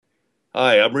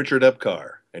Hi, I'm Richard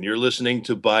Epcar, and you're listening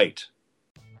to Bite.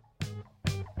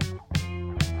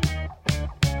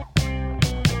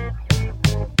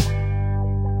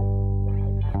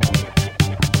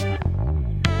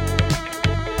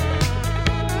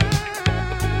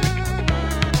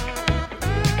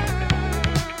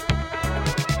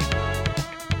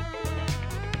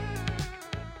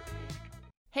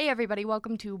 Hey everybody,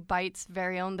 welcome to Bite's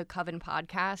very own The Coven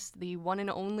podcast, the one and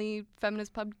only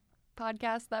feminist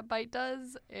podcast that Bite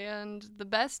does, and the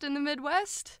best in the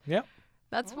Midwest. Yep.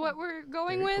 That's what we're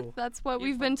going very with. cool. That's what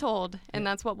we've been told, and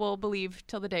that's what we'll believe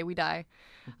till the day we die.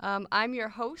 I'm your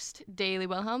host, Daily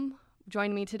Wilhelm.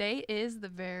 Joining me today is the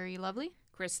very lovely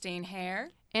Christine Hare.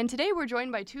 And today we're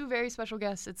joined by two very special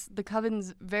guests. It's the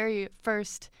Coven's very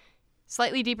first,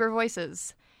 slightly deeper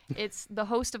voices. It's the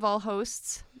host of all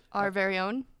hosts, our very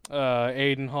own.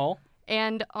 Aiden Hall.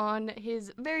 And on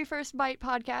his very first Bite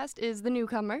podcast is the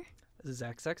newcomer. This is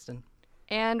Zach Sexton.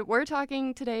 And we're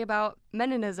talking today about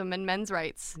meninism and men's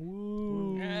rights.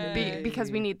 Because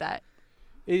we need that.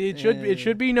 It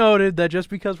should be noted that just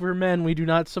because we're men, we do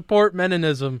not support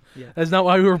meninism. Yeah. That's not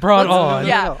why we were brought on.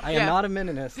 Yeah. I am not a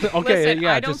meninist. Okay, Listen,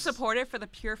 yeah. I don't just, support it for the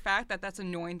pure fact that that's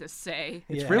annoying to say.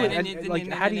 It's Yeah. really Anemone. like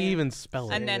how do you even spell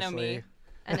it? Anemone.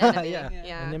 Anemone. Yeah.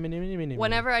 Yeah. Anemone.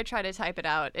 Whenever I try to type it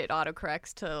out, it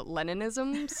autocorrects to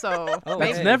Leninism. So Oh,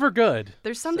 That's hey. never good.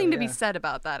 there's something to be yeah. said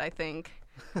about that, I think.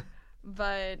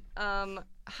 But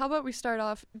how about we start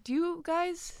off? Do you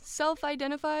guys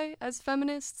self-identify as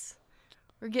feminists?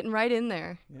 We're getting right in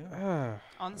there.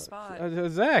 On the spot.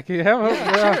 Zach, Yeah,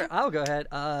 sure. I'll go ahead.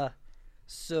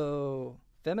 So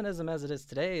feminism as it is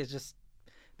today is just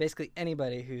basically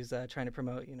anybody who's trying to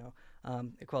promote,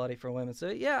 equality for women. So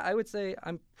yeah, I would say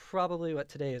I'm probably what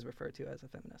today is referred to as a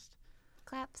feminist.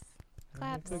 Claps.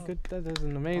 That is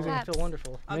an amazing. Clap. I feel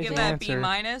wonderful. I'll amazing give that answer. B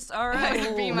minus. All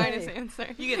right. B minus hey. answer.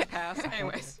 You get the pass.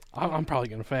 Anyways. I'm probably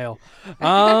gonna fail.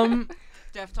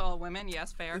 Deaf to all women.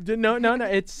 Yes, fair. No.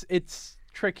 It's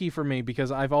tricky for me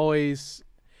because I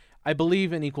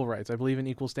believe in equal rights. I believe in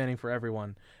equal standing for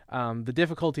everyone. The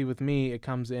difficulty with me, it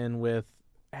comes in with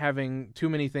having too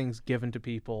many things given to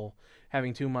people,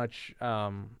 having too much.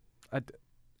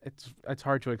 It's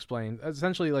hard to explain.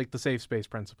 Essentially, like the safe space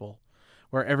principle,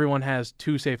 where everyone has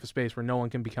too safe a space where no one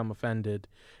can become offended,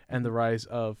 and the rise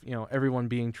of everyone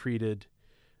being treated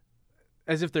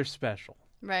as if they're special.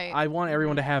 Right. I want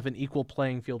everyone to have an equal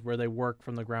playing field where they work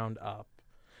from the ground up.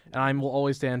 And I will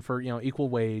always stand for, equal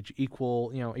wage,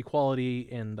 equality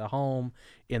in the home,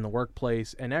 in the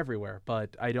workplace, and everywhere.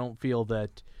 But I don't feel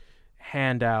that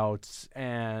handouts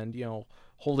and,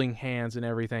 holding hands and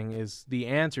everything is the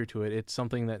answer to it. It's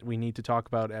something that we need to talk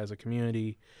about as a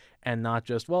community and not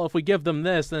just, well, if we give them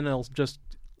this, then it'll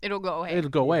It'll go away.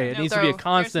 go away. It No, needs to be a so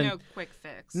constant. There's no quick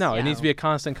fix. No, it Yeah. needs to be a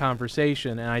constant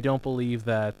conversation, and I don't believe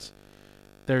that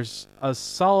there's a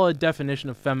solid definition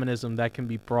of feminism that can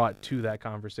be brought to that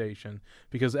conversation,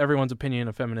 because everyone's opinion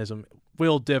of feminism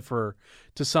will differ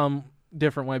to some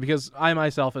different way, because I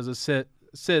myself, as a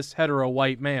cis hetero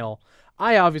white male,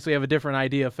 I obviously have a different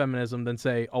idea of feminism than,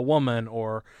 say, a woman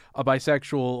or a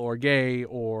bisexual or gay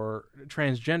or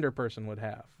transgender person would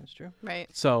have. That's true. Right.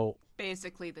 So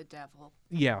Basically the devil.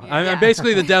 yeah, Yeah. I'm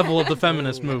basically the devil of the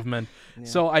feminist Ooh. movement. Yeah.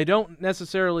 So I don't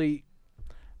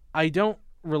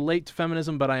relate to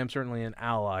feminism, but I am certainly an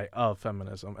ally of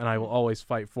feminism, and I will always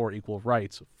fight for equal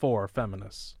rights for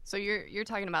feminists. So you're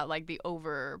talking about like the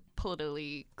over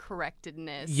politically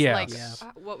correctedness, Yes. like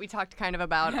Yeah. what we talked kind of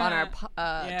about on our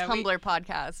Yeah, Tumblr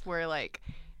podcast, where like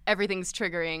everything's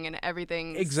triggering and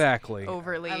everything's Exactly.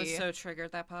 overly. I was so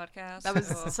triggered that podcast. that was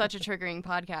such a triggering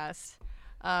podcast.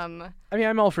 I mean,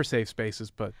 I'm all for safe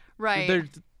spaces, but Right.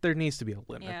 there needs to be a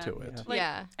limit Yeah. to it. Yeah. Like,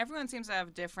 Yeah. everyone seems to have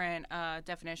a different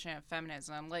definition of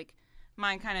feminism. Like,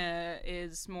 mine kind of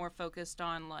is more focused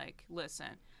on, like,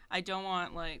 listen, I don't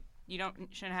want, like,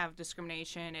 shouldn't have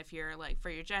discrimination if you're, like,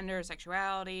 for your gender,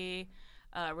 sexuality,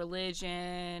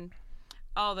 religion,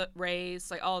 all the race,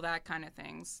 like, all that kind of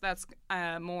things. That's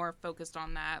more focused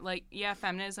on that. Like, yeah,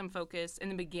 feminism focused in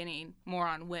the beginning more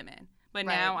on women. But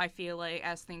Right. now I feel like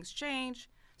as things change,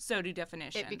 so do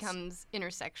definitions. It becomes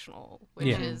intersectional, which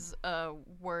Yeah. is a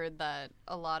word that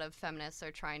a lot of feminists are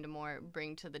trying to more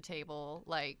bring to the table,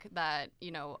 like that,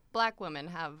 black women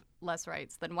have less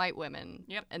rights than white women,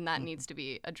 Yep. and that needs to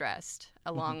be addressed,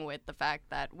 along with the fact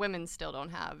that women still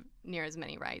don't have near as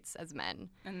many rights as men.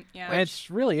 And, yeah. And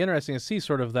it's really interesting to see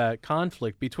sort of that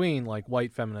conflict between like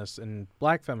white feminists and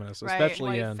black feminists, Right.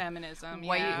 especially white in feminism.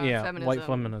 White- yeah. white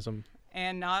feminism.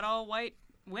 And not all white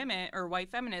women or white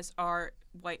feminists are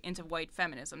into white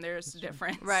feminism. There's a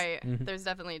difference. Right. Mhm. There's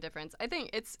definitely a difference. I think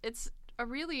it's a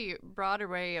really broad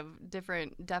array of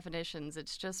different definitions.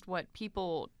 It's just what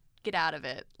people get out of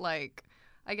it. Like,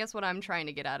 I guess what I'm trying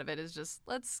to get out of it is just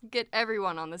let's get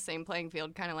everyone on the same playing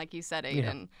field, kind of like you said,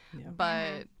 Aiden. Yeah.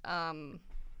 But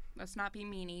Let's not be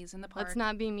meanies in the park. let's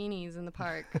not be meanies in the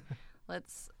park.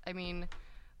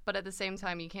 But at the same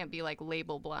time, you can't be like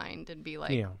label blind and be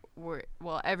like, everyone.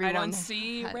 I don't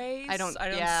see race. I don't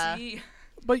yeah. see.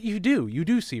 But you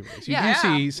do see race. You Yeah. do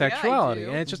see Yeah, sexuality, I do.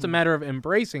 and it's just a matter of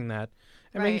embracing that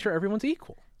and making Right. sure everyone's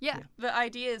equal. Yeah. The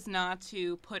idea is not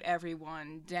to put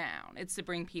everyone down. It's to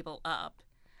bring people up.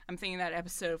 I'm thinking that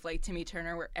episode of like Timmy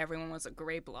Turner where everyone was a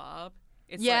gray blob.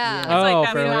 It's Yeah. Like, it's Oh, like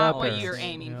that's Fairly not Odd what Parents. you're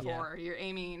aiming Yeah. for. You're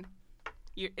aiming.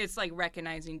 It's like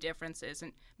recognizing differences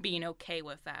and being okay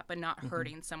with that, but not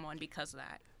hurting someone because of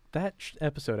that. That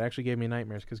episode actually gave me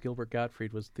nightmares because Gilbert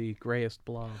Gottfried was the grayest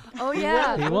blob. Oh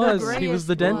yeah. He the was. He was grayest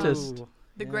the blob. dentist. Ooh,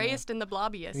 The yeah. grayest and the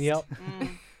blobbiest. Yep.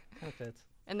 Mm. That fits.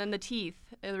 And then the teeth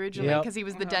originally, Yep. because he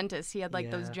was the dentist. He had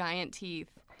like those Yeah. giant teeth.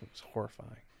 It was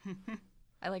horrifying.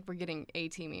 I like we're getting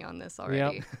A-teamy on this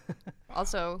already.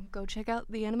 Also, go check out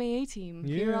the Anime A-Team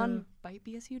here on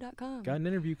bitebsu.com. Got an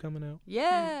interview coming out.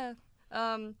 Yeah.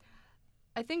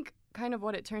 I think kind of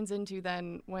what it turns into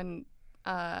then when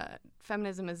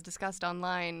feminism is discussed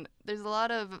online, there's a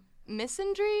lot of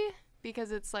misandry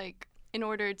because it's like in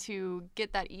order to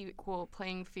get that equal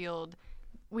playing field,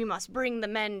 we must bring the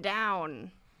men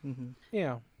down.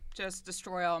 Yeah. Just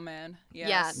destroy all men. Yes.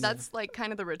 Yeah, that's like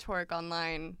kind of the rhetoric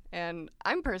online, and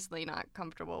I'm personally not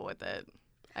comfortable with it.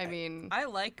 I mean, I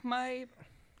like my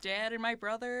dad and my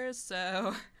brothers,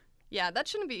 so yeah, that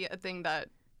shouldn't be a thing that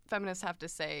feminists have to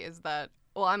say is that,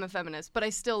 well, I'm a feminist, but I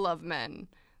still love men.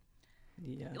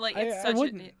 Yeah. like I- it's I such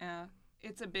wouldn't-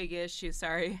 it's a big issue.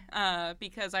 Sorry,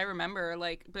 because I remember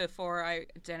like before I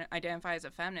identify as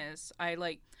a feminist, I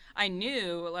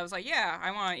was like, yeah,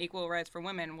 I want equal rights for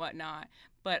women and whatnot.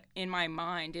 But in my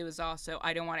mind, it was also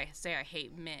I don't want to say I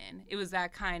hate men. It was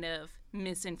that kind of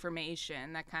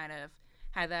misinformation that kind of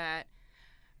had that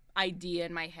idea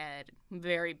in my head.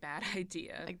 Very bad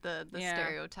idea. Like the Yeah,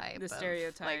 stereotype. the of,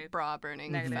 stereotype. like bra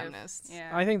burning Negative. feminists. Yeah.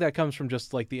 I think that comes from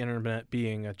just like the internet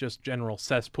being a just general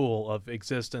cesspool of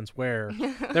existence where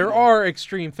there are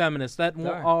extreme feminists that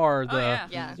There are the yeah.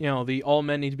 Yeah. you know the all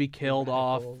men need to be killed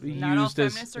off Radicals. Not all used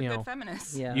as feminists are you good know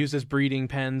feminists. Yeah. used as breeding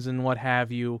pens and what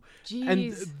have you. Jeez.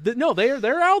 And no,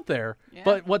 they're out there. Yeah.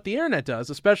 But what the internet does,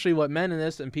 especially what men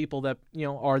and people that you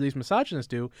know are these misogynists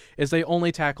do, is they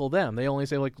only tackle them. They only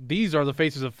say like these are the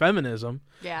faces of feminism,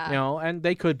 yeah. you know, and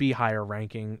they could be higher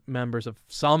ranking members of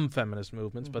some feminist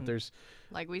movements, but there's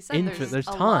Like we said, there's there's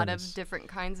a lot of tons. different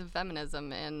kinds of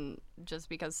feminism, and just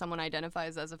because someone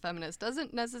identifies as a feminist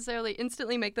doesn't necessarily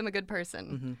instantly make them a good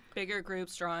person. Bigger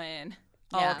groups draw in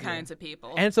Yeah. all kinds of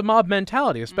people. and it's a mob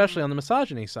mentality, especially on the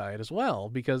misogyny side as well,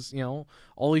 because you know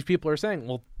all these people are saying,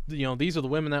 well, you know, these are the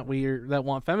women that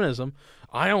want feminism.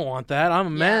 I don't want that. I'm a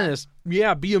manist.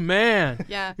 Yeah, be a man.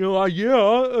 Yeah. You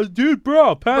know, dude,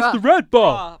 bro, pass Bruh. the Red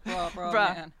Bull. Bro, Bruh.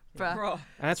 man. Bruh. Bro. And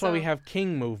that's why we So- have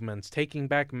king movements, taking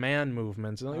back man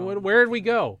movements. And like, where did we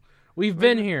go? We've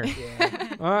been here.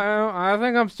 Yeah. I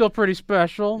think I'm still pretty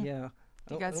special. Yeah.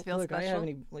 You I guys don't feel like I have special?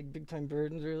 any like big time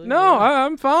burdens really. No, but-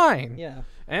 I'm fine. Yeah.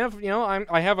 And if, you know,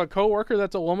 I have a coworker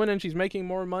that's a woman and she's making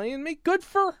more money, and good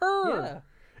for her. Yeah.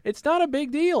 It's not a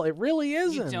big deal. It really You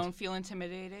isn't. don't feel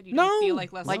intimidated. You No. don't feel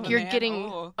like less Like of a you're man? getting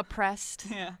Oh. oppressed.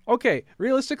 Yeah. Okay,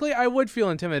 realistically, I would feel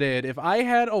intimidated if I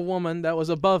had a woman that was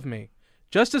above me,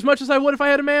 just as much as I would if I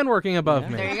had a man working above Yeah.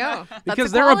 me. There you go. That's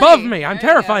Because they're equality. above me. I'm There you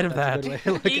terrified go. of That's a that. good way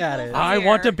to look at Equal it. I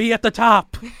want to be at the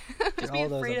top. Just be all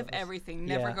those afraid of of us. everything.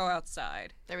 Never Yeah. go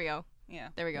outside. There we go. Yeah.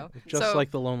 There we go. Just so,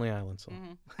 like the Lonely Island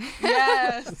song.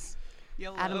 Yes.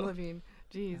 Yellow. Adam Levine.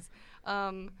 Jeez.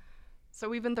 So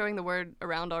we've been throwing the word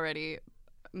around already.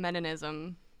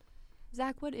 Meninism.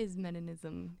 Zach, what is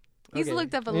meninism? He's Okay.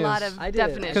 looked up a Yes. lot of I did.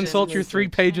 definitions. Consult your 3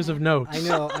 pages of notes.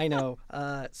 I know.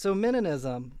 So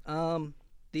Meninism.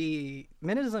 The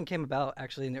Meninism came about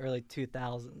actually in the early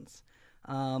 2000s.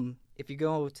 If you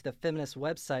go to the feminist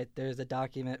website, there's a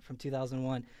document from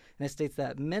 2001, and it states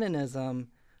that Meninism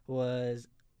was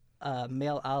a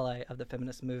male ally of the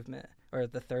feminist movement, or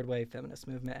the third wave feminist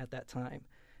movement at that time.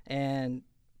 And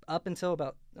up until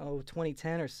about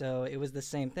 2010 or so, it was the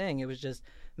same thing. It was just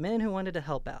men who wanted to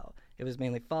help out. It was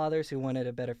mainly fathers who wanted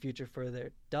a better future for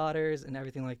their daughters and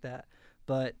everything like that.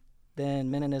 But then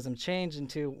Meninism changed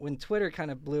into, when Twitter kind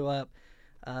of blew up,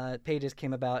 pages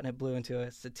came about and it blew into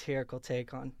a satirical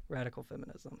take on radical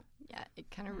feminism. Yeah, it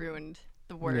kind of ruined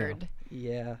the word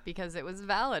Yeah. because it was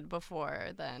valid before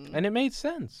then. And it made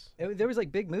sense. There was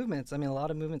like big movements. I mean, a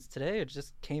lot of movements today, it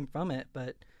just came from it,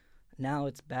 but now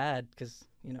it's bad because,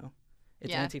 you know,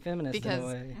 it's Yeah, anti-feminist in a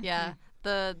because way. yeah,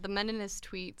 the Meninist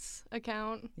tweets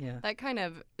account Yeah. that kind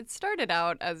of it started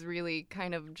out as really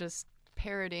kind of just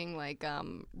parroting like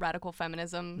radical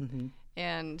feminism Hmm.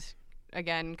 and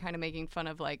again kind of making fun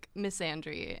of like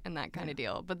misandry and that kind of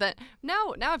deal. But then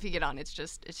now if you get on, it's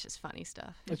just funny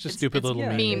stuff. It's just stupid little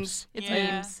yeah. memes. It's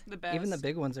Yeah, memes. the best. Even the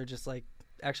big ones are just like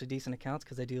actually decent accounts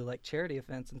because they do like charity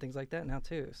events and things like that now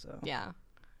too. So Yeah.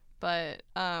 But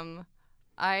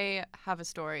I have a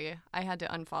story. I had to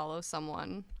unfollow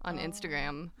someone on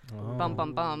Instagram,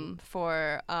 Oh.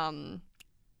 for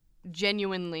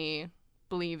genuinely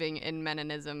believing in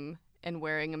Meninism and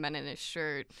wearing a Meninist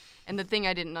shirt. And the thing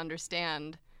I didn't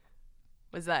understand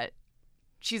was that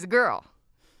she's a girl.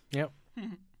 Yep. yeah.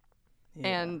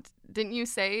 And didn't you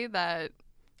say that?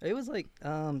 It was like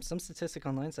some statistic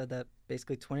online said that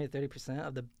basically 20 to 30%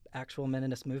 of the actual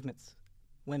Meninist movements,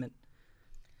 women.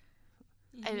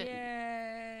 I didn't-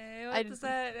 Yeah. I What does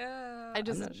that? I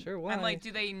just I'm not sure why. And like,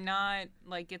 do they not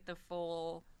like get the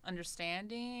full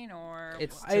understanding, or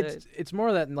It's It's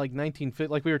more that like 1950,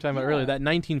 like we were talking about earlier, Yeah. that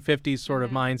 1950s sort of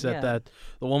mindset Yeah. that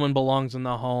the woman belongs in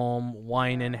the home,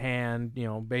 wine in hand,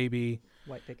 baby,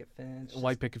 white picket fence,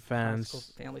 white just picket classical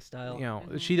fence. family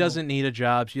style. She doesn't need a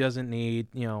job. She doesn't need,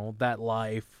 that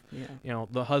life. Yeah.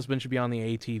 The husband should be on the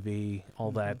ATV,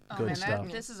 all that oh good man,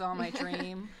 stuff. this is all my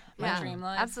dream. My yeah, dream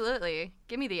life. absolutely.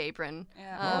 Give me the apron.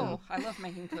 Yeah. Um, I love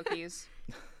making cookies.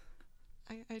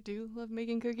 I do love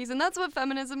making cookies, and that's what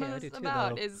feminism Yeah, I is do too,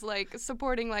 about, though. is like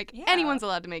supporting like Yeah. anyone's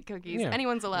allowed to make cookies. Yeah.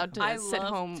 Anyone's allowed to I sit love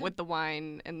home to- with the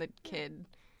wine and the kid.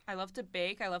 I love to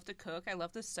bake. I love to cook. I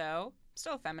love to sew.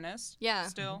 Still a feminist. Yeah.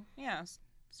 Still,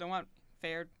 still want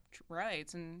fair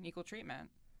rights and equal treatment.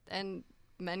 And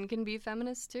men can be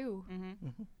feminists too.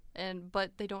 Mm-hmm.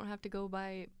 But they don't have to go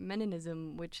by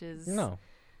Meninism, which is No.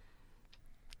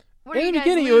 What are In you the guys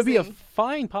beginning, it would be a losing?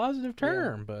 fine, positive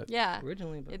term, but Yeah.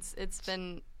 Originally, but It's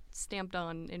been stamped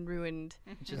on and ruined.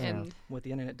 which is and what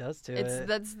the internet does to it's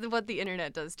it. what the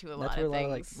internet does to a That's lot where a of lot of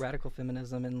like things. radical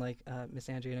feminism and like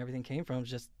misandry and everything came from.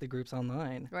 Just the groups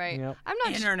online. Right. Yep. I'm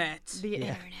not Internet. the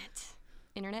Yeah.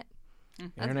 Internet.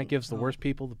 internet gives the worst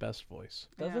people the best voice.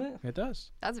 Doesn't Yeah. it? It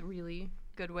does. That's a really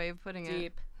good way of putting it.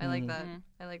 Deep. I like that. Mhm.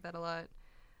 I like that a lot.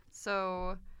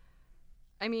 So,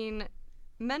 I mean,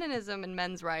 Meninism and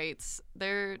men's rights,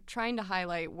 they're trying to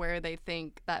highlight where they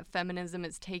think that feminism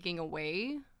is taking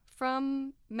away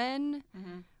from men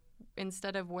Mhm.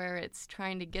 instead of where it's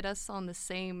trying to get us on the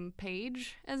same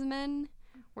page as men.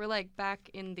 We're like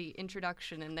back in the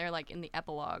introduction and they're like in the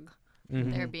epilogue.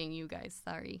 Mhm. They're being you guys,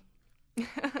 sorry.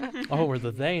 Oh, we're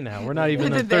the they now. We're not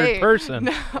even The the third they. person.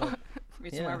 No.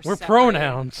 It's Yeah. where We're separated.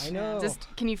 pronouns. I know. Just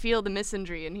can you feel the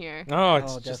misandry in here? Oh,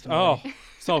 it's Oh, just definitely.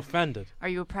 so offended. Are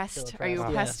you oppressed? Feel Are you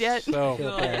oppressed. oppressed yet? So Feel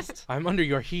Ugh. oppressed. I'm under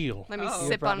your heel. Let me Oh.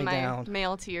 sip brought on me my down.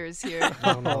 male tears here.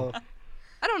 Oh,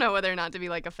 I don't know whether or not to be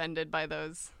like offended by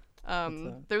those.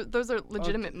 Those are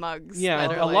legitimate mugs. Yeah,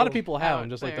 that a are, lot like, of people have out them,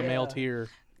 just like the there. male Yeah. tier.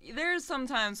 There's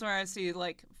sometimes where I see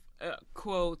like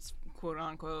quotes, quote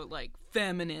unquote, like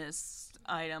feminist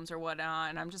items or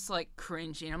whatnot, and I'm just like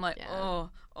cringing. I'm like, Yeah.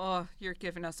 oh, you're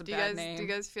giving us a Do you bad guys name. do you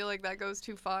guys feel like that goes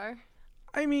too far?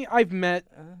 I mean, I've met.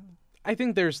 uh, I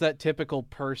think there's that typical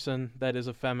person that is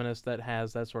a feminist that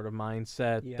has that sort of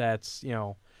mindset. Yeah. That's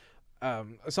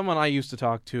someone I used to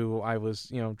talk to. I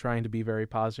was trying to be very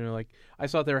positive. Like I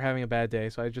saw they were having a bad day,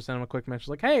 so I just sent them a quick message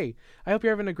like, "Hey, I hope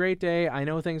you're having a great day. I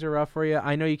know things are rough for you.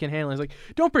 I know you can handle it." It's like,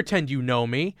 don't pretend you know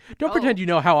me. Don't pretend you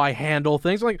know how I handle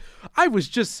things. Like I was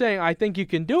just saying, I think you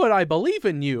can do it. I believe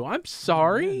in you. I'm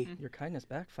sorry. your kindness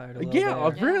backfired a little Yeah,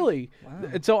 bit. really. Wow.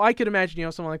 And so I could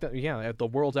imagine, someone like that. Yeah, the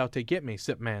world's out to get me.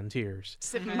 Sip man tears.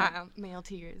 Sip my male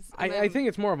tears. I And then- think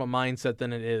it's more of a mindset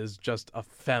than it is just a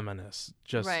feminist.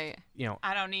 Just Right.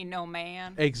 I don't need no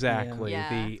man. exactly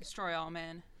Yeah. the Destroy all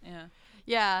men. Yeah.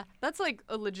 Yeah, that's like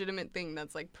a legitimate thing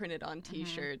that's like printed on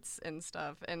T-shirts and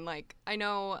stuff. And like I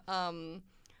know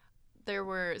there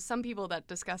were some people that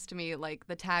discussed to me like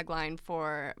the tagline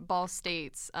for Ball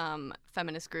State's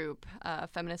feminist group,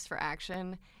 Feminists for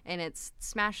Action, and it's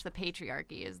 "Smash the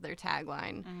Patriarchy" is their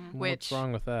tagline, which what's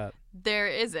wrong with that? there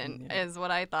isn't, is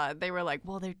what I thought. They were like,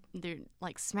 well, they're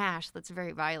like smash. That's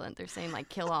very violent. They're saying like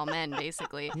kill all men,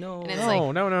 basically. No. And it's No,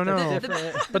 like, no. That's the-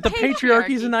 different. But the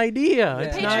patriarchy is an idea. Yeah.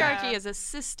 It's not. patriarchy is a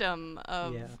system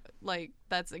of Yeah. like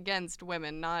that's against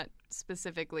women, not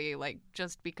specifically like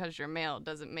just because you're male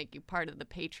doesn't make you part of the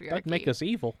patriarchy. That'd make us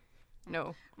evil.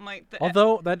 No. I'm like,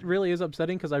 Although that really is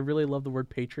upsetting because I really love the word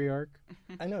patriarch.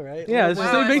 I know, right? Yeah, Well, it's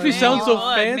just- wow, it makes me it's sound like- so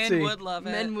would. fancy. Men would love it.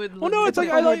 Men would. Well, no, it's like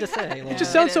hard I like. to say. It like-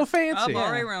 just sounds so Oh, fancy.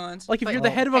 already ruined. Like if Like, you're the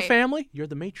well, head of a hey. family, you're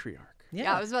the matriarch.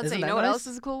 Yeah, I was about to say, Isn't you that know what nice? else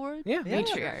is a cool word? Yeah.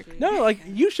 Matriarch. No, like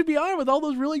you should be on with all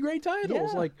those really great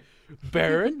titles, Yeah. like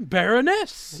Baron,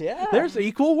 Baroness. Yeah. There's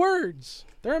equal words.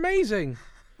 They're amazing.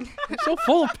 They're so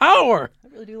full of power. I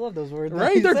really do love those words.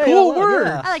 Right? You They're say it cool out loud, words.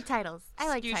 yeah. I like titles.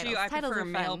 Excuse you, I Titles prefer are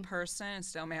male fun. person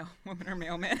instead of male woman or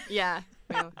male man. Yeah.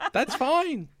 That's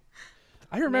fine.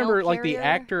 I remember like the carrier.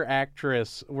 actor,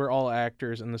 actress were all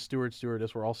actors and the steward,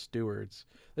 stewardess were all stewards.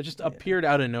 That just appeared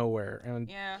out of nowhere. And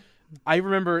Yeah. I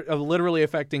remember literally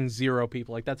affecting 0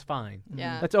 people. Like, that's fine.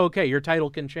 Yeah. That's okay. Your title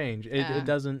can change. Yeah. It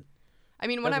doesn't. I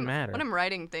mean, when Doesn't matter. I'm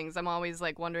writing things, I'm always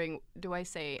like wondering, do I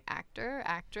say actor,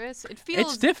 actress? It feels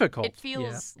It's difficult. It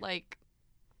feels like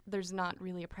there's not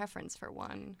really a preference for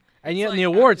one. And yet in like the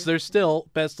awards, actors- there's still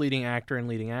best leading actor and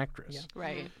leading actress, Yeah.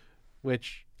 Right.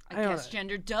 which I don't guess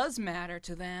gender does matter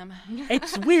to them.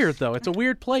 It's weird though. It's a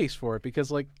weird place for it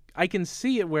because like I can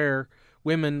see it where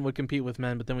women would compete with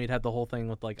men, but then we'd have the whole thing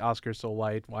with like Oscars so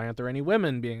white. Why aren't there any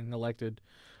women being elected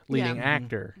leading Yeah.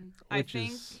 actor? I Which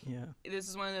think is Yeah. this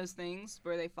is one of those things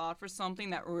where they fought for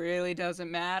something that really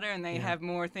doesn't matter, and they have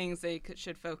more things they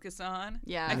should focus on.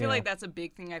 Yeah. I feel Yeah. like that's a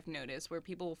big thing I've noticed, where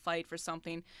people will fight for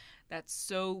something that's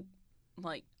so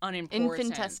like unimportant.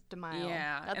 Infinitesimal.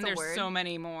 Yeah, That's and a there's word. so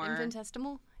many more.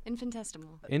 Infinitesimal.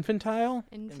 Infinitesimal. infantile,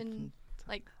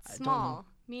 Like I don't small,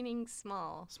 meaning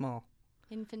small. Small.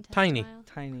 Infinitesimal. Tiny.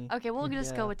 Tiny. Okay, we'll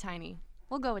just Yeah. go with tiny.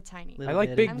 We'll go with tiny. I Little like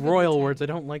bitty. big I'm good with royal tiny. words. I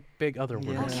don't like big other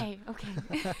Yeah. words. Okay,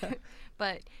 okay.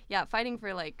 But yeah, fighting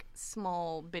for like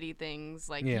small bitty things,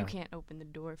 like Yeah. you can't open the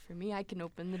door for me, I can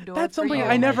open the door That's for something you.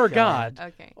 I Oh never my got.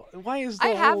 God. Okay. Why is the I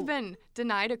have whole- been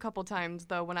denied a couple times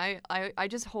though when I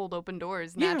just hold open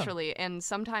doors Yeah. naturally, and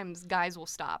sometimes guys will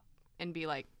stop and be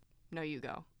like, no, you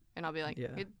go. And I'll be like,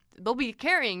 Yeah. they'll be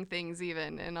carrying things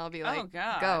even, and I'll be like, Oh,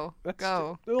 God. go, That's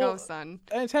go, well, go, son.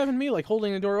 And it's having me like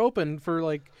holding the door open for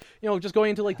like just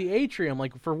going into like the atrium,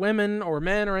 like for women or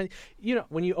men or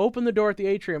when you open the door at the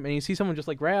atrium and you see someone just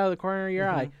like right out of the corner of your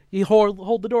eye, you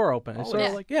hold the door open. And so Yeah.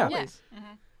 like yeah, Yeah.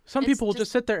 some It's people will just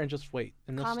just sit there and just wait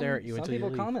and they'll stare at you Some until you people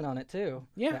leave. comment on it too.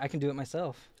 Yeah. I can do it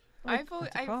myself. I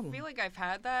what's the I problem? feel like I've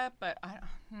had that, but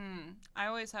I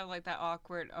always have like that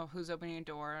awkward. Oh, who's opening a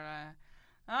door?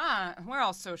 We're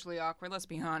all socially awkward. Let's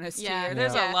be honest Yeah, here.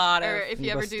 There's yeah. a lot Or of if You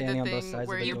you ever both do standing the on both thing sides of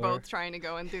where the you're door. both trying to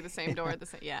go in through the same door at the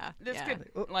same. Yeah. this yeah.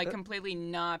 could like completely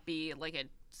not be like a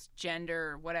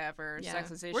gender whatever Yeah.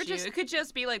 sexist issue. We're just- It could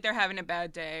just be like they're having a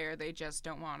bad day or they just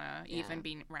don't want to Yeah. even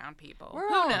be around people. We're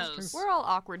Who all knows? we're all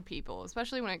awkward people,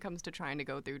 especially when it comes to trying to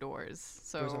go through doors.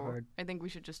 So Doors are hard. I think we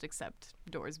should just accept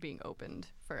doors being opened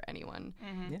for anyone.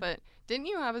 Mhm. Yeah. But didn't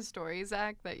you have a story,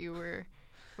 Zach, that you were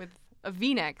with a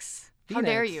V-necks? How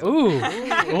dare V-necks. you? Ooh,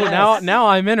 now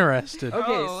I'm interested.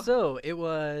 Okay, Oh. so it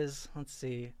was,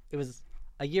 it was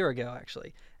a year ago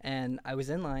actually, and I was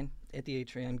in line at the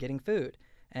atrium getting food,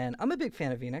 and I'm a big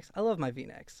fan of V-necks. I love my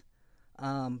V-necks.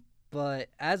 But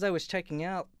as I was checking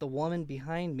out, the woman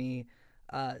behind me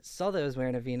saw that I was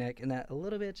wearing a V-neck and that a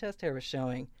little bit of chest hair was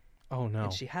showing, Oh no.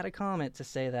 and she had a comment to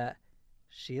say that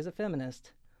she is a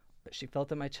feminist, but she felt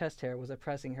that my chest hair was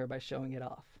oppressing her by showing it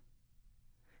off.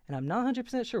 And I'm not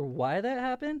 100% sure why that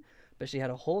happened, but she had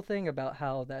a whole thing about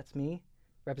how that's me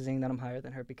representing that I'm higher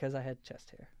than her because I had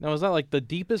chest hair. Now is that like the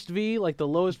deepest V, like the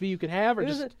lowest V you could have, or It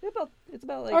was just it's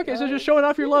about like okay? So just showing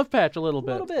off your love patch a little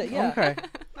bit. little bit, yeah. Okay.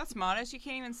 That's modest. You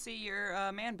can't even see your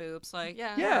man boobs. Like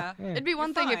Yeah. Yeah. It'd be one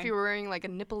You're thing if fine. you were wearing like a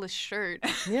nippleless shirt.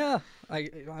 Yeah, I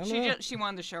don't know. She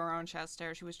wanted to show her own chest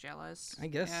hair. She was jealous. I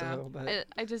guess Yeah. so, but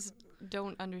I just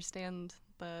don't understand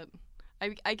that.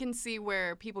 I can see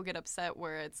where people get upset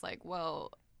where it's like,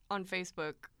 well, on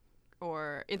Facebook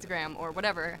or Instagram or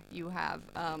whatever you have,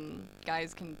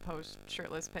 guys can post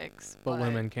shirtless pics. But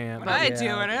women can't. When I yeah.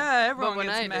 do it, everyone when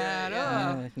gets I do it, mad.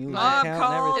 yeah. Ugh. you Mob count and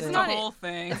calls, everything. it's the not- whole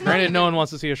thing. Granted, no one wants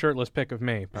to see a shirtless pic of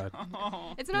me, but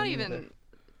It's not Me even neither.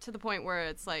 to the point where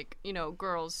it's like,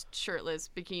 girls shirtless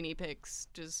bikini pics,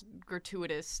 just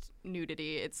gratuitous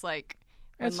nudity. It's like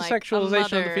when, it's a like, sexualization of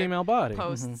the mother female body.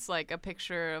 posts like a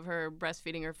picture of her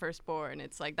breastfeeding her firstborn.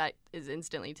 It's like that is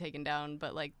instantly taken down,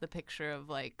 but like the picture of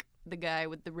like the guy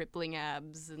with the rippling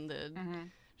abs and the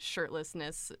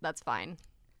shirtlessness, that's fine.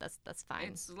 That's fine.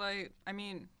 It's like, I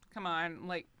mean, come on,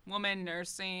 like woman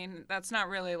nursing, that's not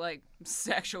really like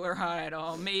sexual or hot at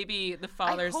all. Maybe the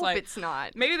father's I hope like, it's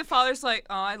not. maybe the father's like,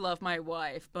 oh, I love my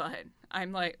wife, but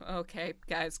I'm like, okay,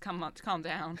 guys, calm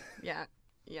down. Yeah,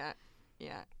 yeah,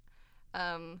 yeah.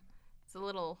 It's a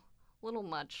little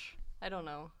much. I don't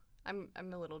know. I'm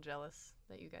a little jealous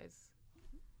that you guys.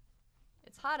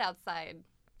 It's hot outside.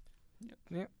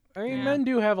 Yeah. I mean, Yeah. men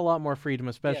do have a lot more freedom,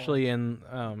 especially in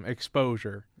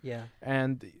exposure. Yeah.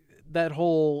 And that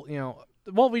whole,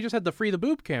 Well, we just had the Free the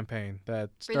Boob campaign that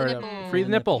Free the started. nipple. Free the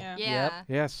nipple. Yeah. Yeah.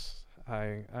 Yes,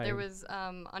 I. There was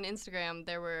on Instagram.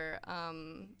 There were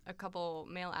a couple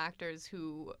male actors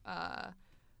who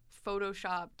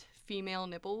photoshopped female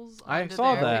nipples. I onto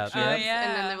saw their that, pictures, yeah. Oh, And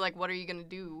then yeah. they're like, "What are you gonna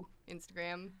do,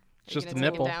 Instagram? Are Just you a gonna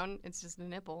take nipple." it down? It's just a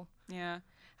nipple." Yeah.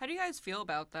 How do you guys feel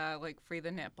about that? Like, free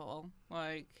the nipple?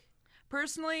 Like,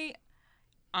 personally,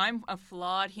 I'm a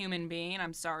flawed human being.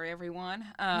 I'm sorry, everyone.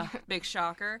 Big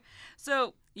shocker.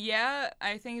 So, yeah,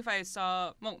 I think if I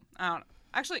saw, well, I don't know.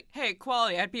 Actually, hey,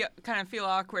 equality. I'd be kind of feel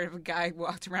awkward if a guy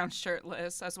walked around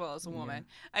shirtless as well as a woman.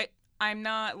 I'm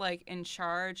not like in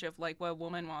charge of like what a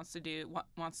woman wants to do,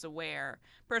 wants to wear.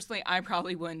 Personally, I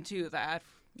probably wouldn't do that.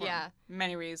 For Yeah.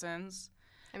 many reasons.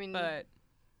 I mean, But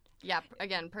yeah.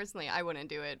 Again, personally, I wouldn't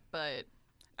do it, but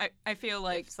I feel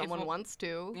like if someone wants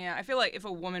to, Yeah, I feel like if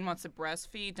a woman wants to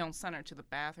breastfeed, don't send her to the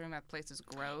bathroom. That place is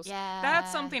gross. Yeah.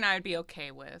 That's something I'd be okay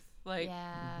with. Like,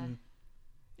 yeah,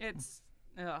 it's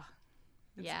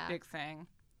Yeah. a big thing.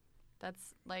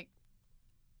 that's like,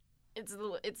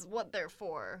 it's what they're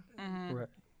for. Hmm. Right.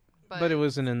 but it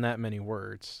wasn't in that many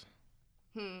words.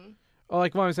 Hmm. Well,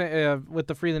 like what I'm saying with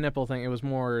the Free the Nipple thing, it was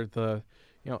more the,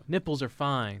 nipples are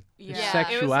fine. Yeah, Yeah.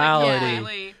 Sexuality. It was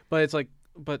like, But it's like,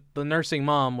 but the nursing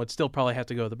mom would still probably have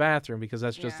to go to the bathroom because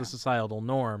that's just the Yeah. societal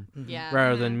norm Yeah.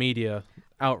 rather than media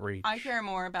outreach. I care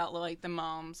more about like the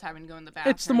moms having to go in the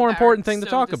bathroom. It's the more that important are thing to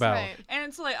so talk about. Right. And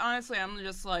it's like, honestly, I'm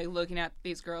just like looking at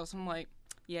these girls. I'm like,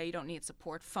 yeah, you don't need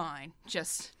support. Fine.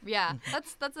 Just, Yeah,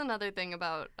 that's another thing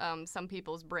about some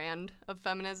people's brand of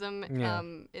feminism. Yeah.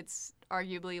 It's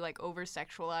arguably like over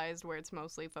sexualized, where it's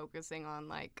mostly focusing on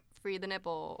like free the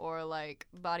nipple or like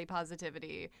body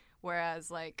positivity,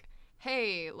 whereas like,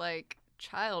 hey, like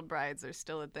child brides are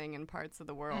still a thing in parts of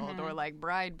the world, or like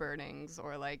bride burnings,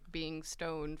 or like being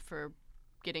stoned for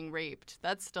getting raped.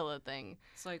 That's still a thing.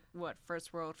 it's like, what,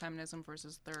 first world feminism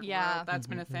versus third Yeah. world? That's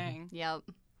been a thing. Yep.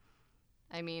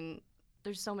 I mean,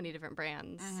 there's so many different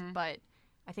brands, but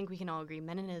I think we can all agree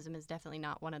Meninism is definitely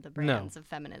not one of the brands of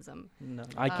feminism. No.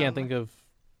 I can't think of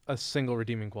a single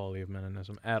redeeming quality of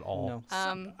Meninism at all.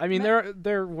 No. I mean,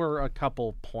 there were a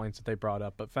couple points that they brought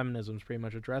up, but feminism's pretty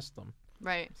much addressed them.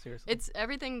 Right. Seriously. It's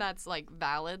everything that's like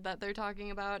valid that they're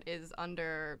talking about is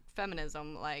under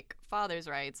feminism, like father's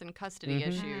rights and custody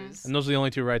issues. And those are the only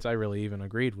two rights I really even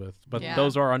agreed with. But Yeah.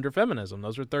 those are under feminism.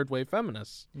 Those are third wave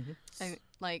feminists.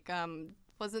 Like,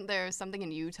 wasn't there something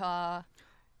in Utah?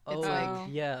 Oh, It's like,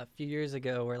 yeah, a few years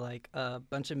ago, where like a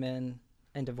bunch of men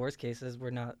in divorce cases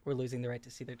were losing the right to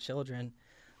see their children,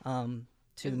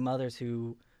 to mothers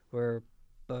who were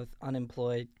both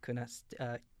unemployed, could not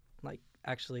like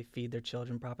actually feed their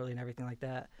children properly and everything like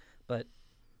that. But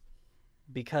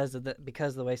because of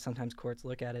the way sometimes courts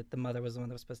look at it, the mother was the one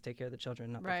that was supposed to take care of the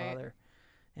children, not Right. the father.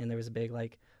 And there was a big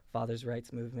like fathers'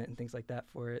 rights movement and things like that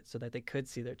for it, so that they could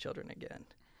see their children again.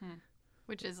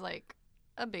 which is like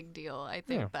a big deal. I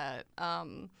think that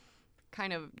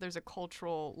kind of there's a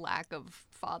cultural lack of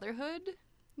fatherhood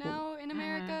now in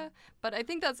America, but I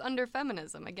think that's under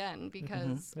feminism again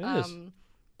because It is.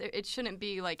 it shouldn't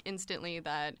be like instantly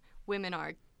that women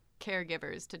are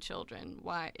caregivers to children.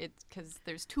 Why? It's because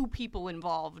there's two people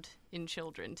involved in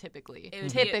children typically.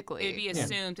 It'd be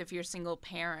assumed if you're a single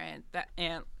parent that,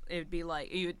 and it'd be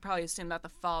like you would probably assume that the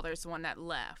father's the one that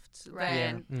left,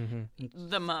 Right. then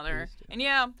the mother. And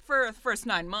yeah, for the first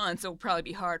 9 months, it'll probably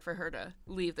be hard for her to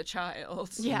leave the child.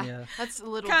 Yeah, Yeah. that's a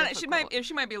little Kind difficult. of.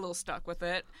 She might be a little stuck with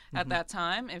it at that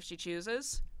time if she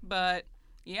chooses, but.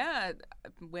 Yeah,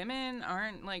 women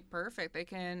aren't like perfect. They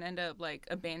can end up like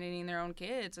abandoning their own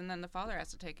kids, and then the father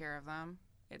has to take care of them.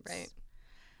 It's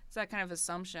that kind of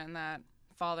assumption that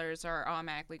fathers are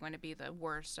automatically going to be the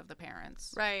worst of the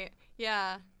parents. Right.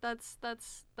 Yeah. That's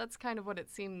kind of what it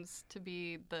seems to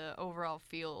be the overall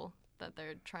feel that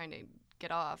they're trying to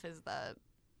get off is that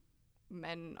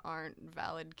men aren't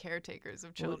valid caretakers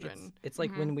of Well, children. it's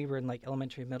like when we were in like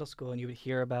elementary and middle school, and you would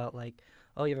hear about like,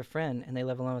 oh, you have a friend and they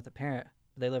live alone with a parent,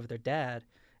 they live with their dad.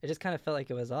 It just kind of felt like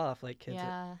it was off. Like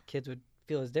kids would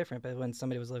feel it was different, but when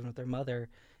somebody was living with their mother,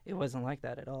 it wasn't like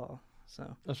that at all.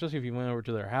 So Especially if you went over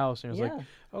to their house and it was yeah, like,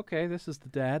 okay, this is the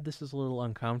dad. This is a little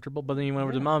uncomfortable. But then you went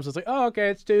over to the mom's. It's like, oh, okay,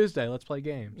 it's Tuesday. Let's play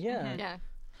games. yeah, Yeah.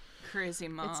 Crazy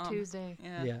mom. It's Tuesday.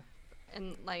 Yeah. yeah.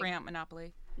 And like Bring out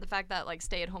Monopoly. the fact that like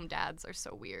stay-at-home dads are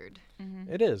so weird.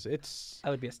 It is. It's I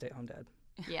would be a stay-at-home dad.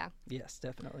 Yeah. Yes,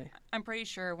 definitely. I'm pretty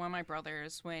sure one of my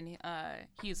brothers, when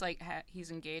he's like he's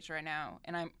engaged right now,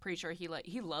 and I'm pretty sure he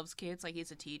loves kids, like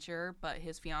he's a teacher, but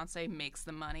his fiance makes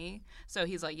the money, so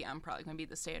he's like, yeah, I'm probably gonna be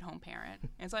the stay-at-home parent. And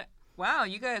it's like, wow,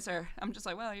 you guys are. I'm just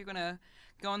like, well, you're gonna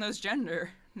go on those gender,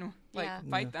 like Yeah.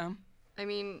 fight them. I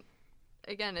mean,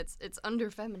 again, it's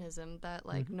under feminism that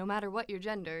like no matter what your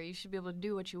gender, you should be able to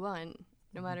do what you want,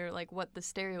 no matter like what the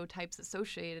stereotypes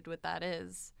associated with that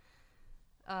is.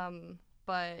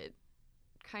 But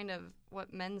kind of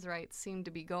what men's rights seem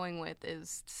to be going with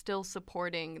is still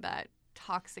supporting that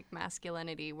toxic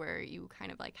masculinity where you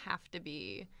kind of like have to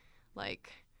be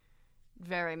like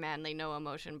very manly, no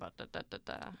emotion, but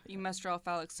You must draw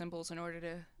phallic symbols in order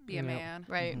to be a Yep. man.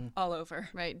 right, All over.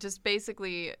 right. Just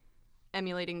basically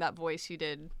emulating that voice you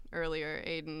did earlier,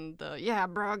 Aiden. The yeah,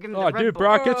 bro, give me the Red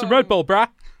Bull. get some Red Bull, brah.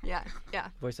 Yeah, yeah.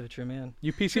 Voice of a true man.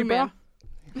 UPC, True bro.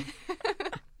 man.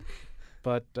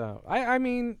 But I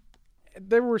mean,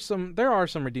 there are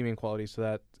some redeeming qualities to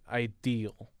that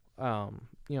ideal.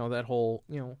 That whole,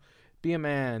 be a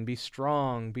man, be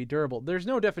strong, be durable. There's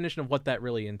no definition of what that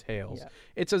really entails. Yeah.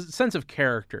 It's a sense of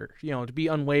character, to be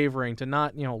unwavering, to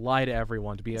not, lie to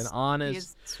everyone, to be an Be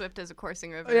honest. as swift as a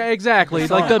coursing river. Yeah, exactly.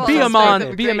 The Like the song. Be a Well, that's Man,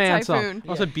 the Be a Great Man song. Typhoon.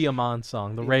 Also, Be a Man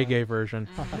song, the Be a reggae Man. version.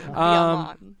 Be a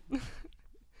Um, man.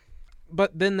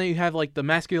 But then you have like the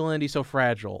masculinity so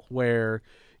fragile, where,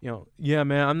 yeah,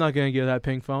 man, I'm not gonna get that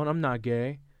pink phone. I'm not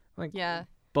gay. Like, Yeah,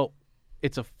 but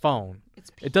it's a phone.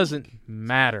 It's It doesn't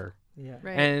matter. Yeah.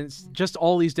 right. And it's just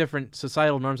all these different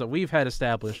societal norms that we've had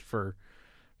established for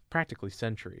practically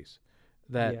centuries.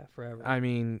 That, Yeah, forever. I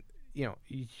mean, you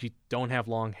don't have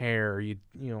long hair. You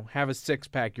have a six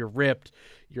pack. You're ripped.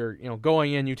 You're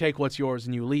going in. You take what's yours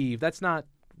and you leave. That's not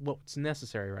what's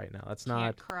necessary right now. That's Can't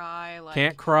not. cry. Like,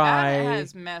 Can't cry. That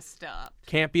has messed up.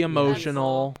 Can't be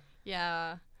emotional.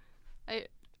 yeah, I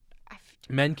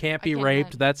Men can't be can't raped.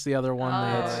 imagine. That's the other one.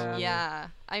 That's Oh, yeah.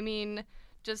 I mean,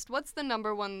 just what's the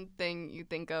number one thing you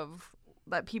think of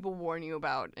that people warn you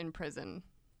about in prison?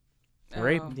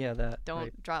 Rape. Oh, Yeah, that. Don't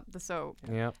right. drop the soap.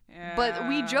 yeah. But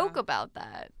we yeah. joke about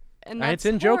that. And And that's it's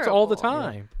in jokes all the horrible.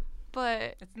 time.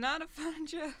 But It's not a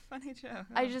funny joke.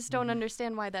 I just don't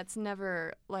understand why that's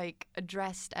never like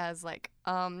addressed as like,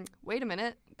 wait a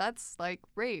minute, that's like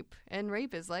rape, and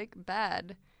rape is like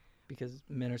bad. Because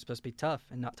men are supposed to be tough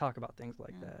and not talk about things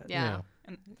like that. Yeah.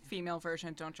 And female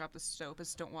version, don't drop the soap,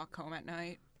 is don't walk home at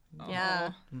night.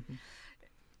 Yeah. Mhm.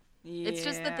 It's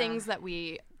just the Yeah. things that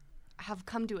we have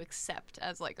come to accept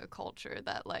as like a culture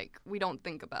that like we don't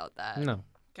think about that. No.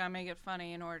 Gotta make it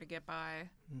funny in order to get by.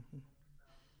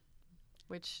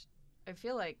 Which I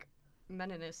feel like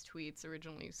Meninist tweets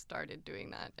originally started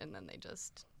doing that, and then they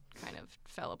just kind of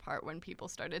fell apart when people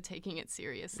started taking it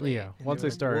seriously. Yeah. And Once they're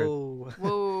they like, started. Whoa.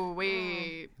 Whoa,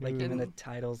 wait. Like even the And-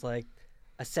 titles like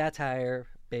a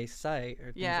satire-based site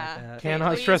or things Yeah. like that.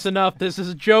 Cannot Please. stress enough. This is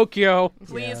a joke, yo.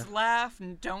 Please Yeah. laugh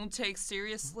and don't take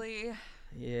seriously.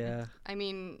 Yeah. I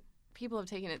mean, people have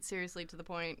taken it seriously to the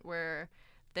point where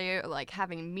they're like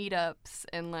having meetups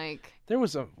and like There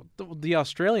was the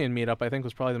Australian meetup. I think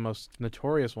was probably the most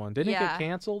notorious one. Didn't it Yeah. get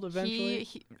canceled eventually?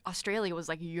 Australia was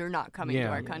like, you're not coming to Yeah.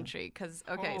 our Yeah. country because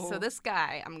okay, Oh. so this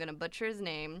guy, I'm gonna butcher his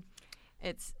name.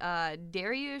 It's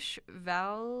Dariush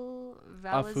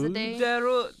Valizadeh.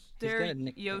 Daryl got a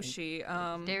nickname. Yoshi.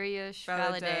 Dariush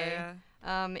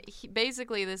Valideh.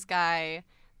 Basically this guy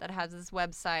that has this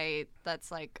website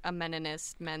that's like a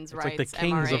Meninist men's It's like rights the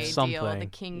Kings of MRA deal, the something.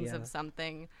 Kings Yeah. of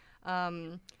something.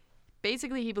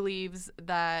 Basically, he believes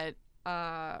that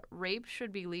rape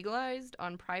should be legalized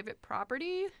on private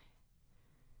property.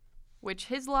 Which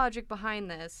his logic behind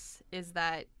this is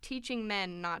that teaching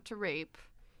men not to rape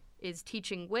is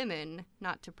teaching women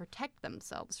not to protect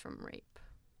themselves from rape.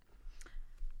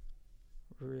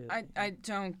 Really. I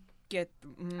don't get.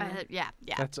 Yeah.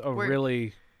 That's a We're-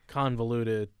 really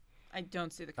convoluted I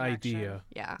don't see the connection. idea.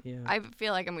 Yeah. Yeah. I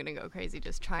feel like I'm going to go crazy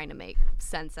just trying to make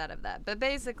sense out of that. But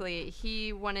basically,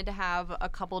 he wanted to have a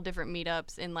couple different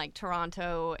meetups in like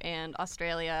Toronto and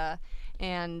Australia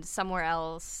and somewhere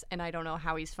else. And I don't know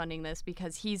how he's funding this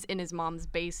because he's in his mom's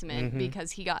basement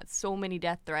because he got so many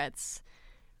death threats.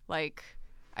 Like,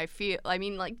 I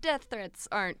mean, like, death threats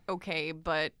aren't okay,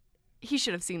 but he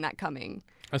should have seen that coming.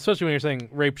 Especially when you're saying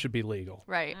rape should be legal.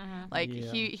 Right. Like,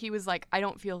 Yeah. he was like, I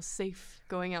don't feel safe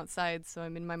going outside, so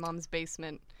I'm in my mom's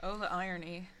basement. Oh, the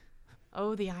irony.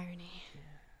 Oh, the irony.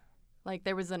 Like,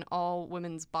 there was an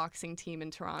all-women's boxing team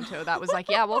in Toronto that was like,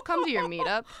 yeah, we'll come to your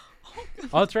meetup.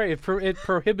 Oh, that's right. It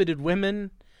prohibited women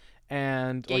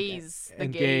and Gays. The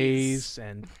and gays.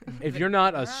 and if you're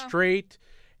not a straight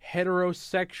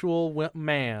heterosexual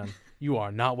man, you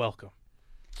are not welcome.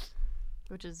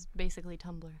 Which is basically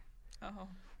Tumblr. Oh.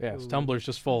 Yes, Ooh. Tumblr's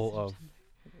just full of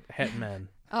het men.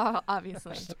 Oh,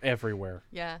 obviously. Just everywhere.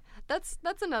 Yeah, that's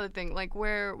another thing. Like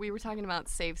where we were talking about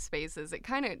safe spaces, it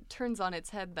kind of turns on its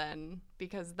head then,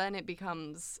 because then it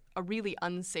becomes a really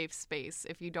unsafe space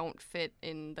if you don't fit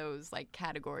in those like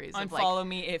categories of like Unfollow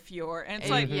me if you're. And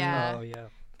it's like, yeah. Oh yeah.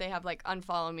 They have like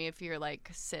unfollow me if you're like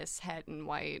cis, het, and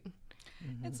white.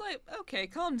 it's like, okay,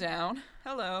 calm down.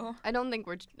 Hello. I don't think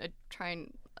we're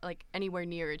trying like anywhere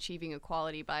near achieving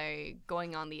equality by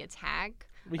going on the attack,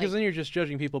 Because like, then you're just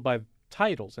judging people by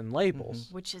titles and labels.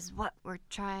 which is what we're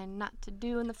trying not to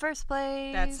do in the first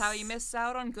place. That's how you miss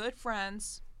out on good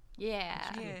friends. Yeah.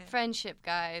 Yeah. Friendship,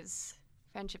 guys.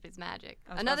 Friendship is magic.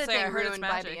 I was about Another to say, I thing heard it's ruined by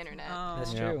magic. the internet. Oh,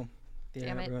 That's Yeah. true. The Damn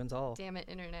internet it. ruins all. Damn it,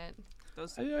 internet.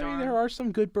 those I mean, darn- there are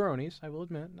some good bronies, I will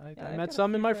admit. I I've met got a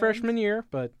some in few my friends. freshman year,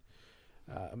 but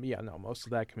yeah, no, most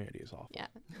of that community is awful. Yeah.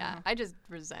 Yeah. I just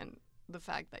resent the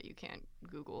fact that you can't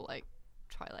Google like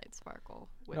Twilight Sparkle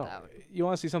No, without. you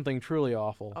want to see something truly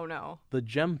awful? Oh no. The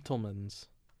Gentleman's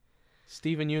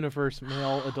Steven Universe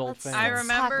male adult Let's- fans. I Let's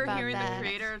remember talk about hearing that. the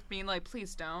creator being like,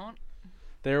 please don't.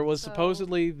 There was So-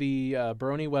 supposedly the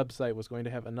Brony website was going to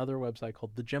have another website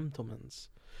called The Gentleman's,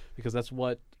 because that's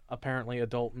what apparently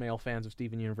adult male fans of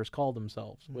Steven Universe call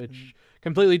themselves, which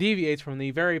completely deviates from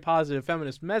the very positive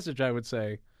feminist message, I would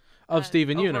say, of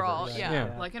Steven overall, Universe.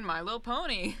 yeah. Like in My Little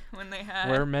Pony when they had.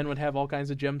 Where men would have all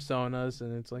kinds of gemstonas,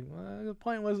 and it's like, well, the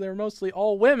point was they were mostly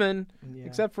all women, Yeah.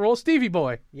 except for old Stevie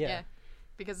Boy. Yeah.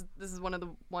 Because this is one of the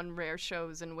rare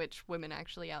shows in which women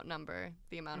actually outnumber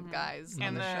the amount of guys on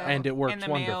and the the, show. And it works and the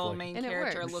male wonderfully. main And it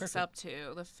character works. looks up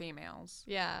to the females.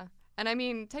 Yeah. And I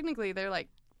mean, technically, they're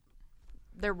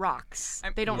rocks.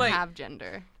 They don't like- have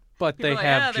gender. But People they are like,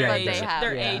 have they're gender. They have-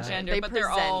 they're Yeah. agender, They but they're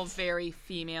all present. very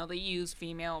female. They use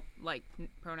female like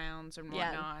pronouns and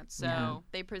Yeah. whatnot. So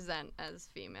They present as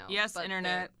female. yes, but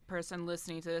internet person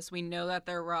listening to this, we know that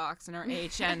they're rocks and are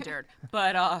agendered,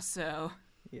 but also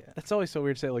Yeah. That's always so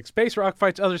weird to say. Like, space rock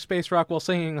fights other space rock while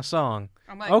singing a song.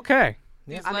 I'm like Okay.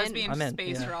 these I'm in. lesbian I'm in,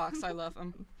 space yeah. rocks. I love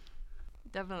them.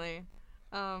 Definitely.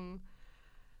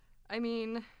 I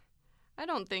mean, I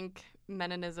don't think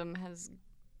Meninism has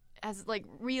like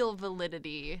real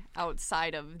validity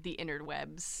outside of the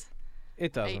interwebs.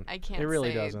 It doesn't. I can't it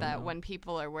really say doesn't. that when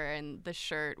people are wearing the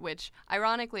shirt, which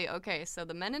ironically, okay, so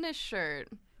the Meninist shirt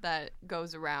that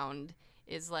goes around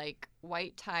is like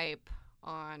white type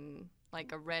on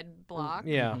like a red block.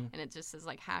 Yeah. And it just says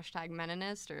like hashtag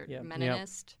Meninist or Yep.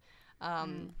 Meninist.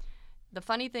 The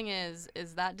funny thing is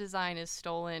that design is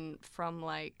stolen from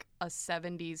like a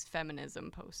 70s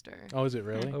feminism poster. Oh, is it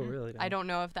really? Oh, really? I don't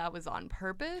know if that was on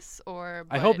purpose or.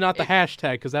 I hope but not the it-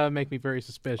 hashtag, because that would make me very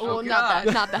suspicious. Well, Oh, not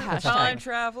God. the Time hashtag.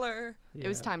 traveler. It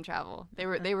was time travel. They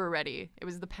were ready. It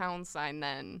was the pound sign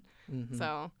then. Mm-hmm.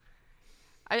 So,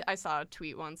 I saw a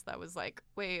tweet once that was like,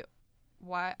 "Wait,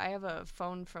 why? I have a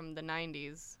phone from the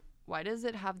 '90s. Why does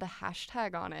it have the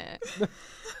hashtag on it?"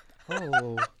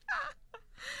 Oh.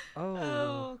 Oh.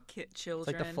 Oh, kid It's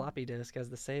children. like the floppy disk has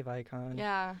the save icon.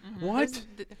 Yeah. What?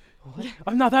 There's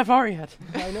I'm not that far yet.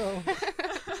 I know.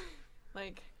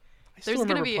 like, I still There's gonna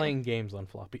remember be- playing games on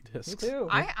floppy Me disks. too.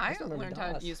 I still remember learned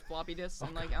how DOS. to use floppy disks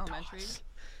in like elementary.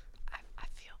 I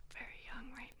feel very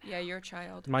young right now. Yeah, you're a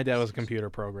child. My dad was a computer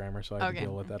programmer, so I had Okay. to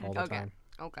deal with that all the Okay. time.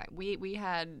 Okay. We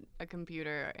had a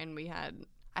computer and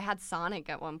I had Sonic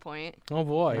at one point. Oh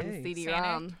boy. Hey.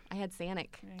 CD-ROM. I had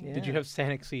Sonic. Did you Yeah. have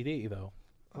Sonic CD though?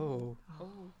 Oh.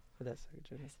 Oh. For that Sega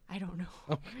Genesis. I don't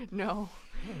know. No.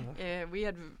 We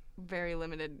had very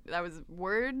limited. That was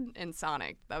Word and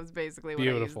Sonic. That was basically what I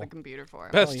used Beautiful. the computer for.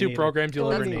 Best all you two needed. programs you'll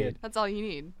All ever you need. needed. That's all you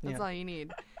need. That's Yeah. all you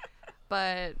need.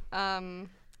 But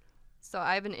so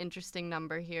I have an interesting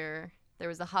number here. There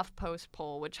was a HuffPost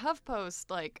poll, which HuffPost,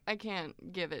 like, I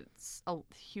can't give it a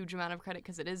huge amount of credit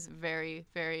because it is very,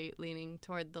 very leaning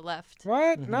toward the left.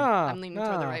 What? Nah. I'm leaning nah.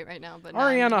 toward the right now, but now I'm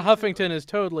Ariana leaning toward the Huffington is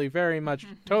totally, very much,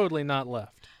 totally not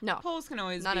left. No, Polls can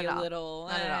always Not be at a all. little.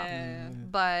 Not at all.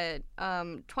 but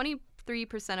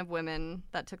 23% of women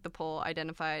that took the poll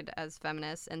identified as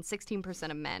feminists, and 16%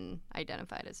 of men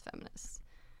identified as feminists.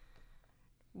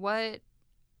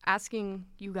 Asking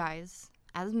you guys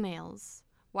as males,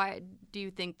 why do you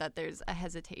think that there's a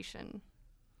hesitation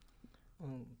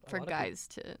A for lot of guys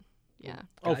to, yeah,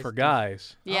 Oh, Guys for do.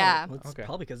 guys. yeah, Well, it's Okay.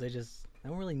 probably because they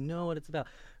don't really know what it's about.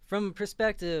 From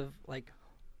perspective, like,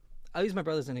 I'll use my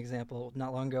brother as an example.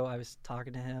 Not long ago, I was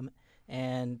talking to him,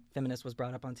 and feminist was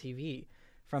brought up on TV.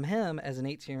 From him, as an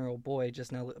 18-year-old boy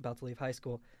just now about to leave high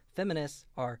school, feminists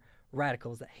are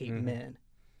radicals that hate men.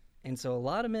 And so a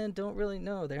lot of men don't really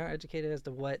know. They aren't educated as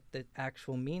to what the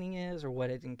actual meaning is or what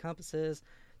it encompasses.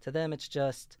 To them, it's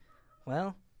just,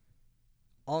 well,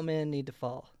 all men need to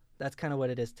fall. That's kind of what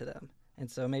it is to them. And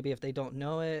so maybe if they don't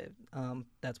know it,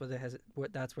 that's where the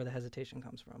hesitation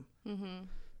comes from. Mm-hmm.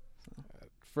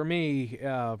 For me,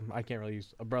 I can't really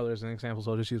use a brother as an example,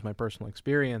 so I'll just use my personal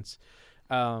experience.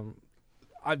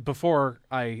 Before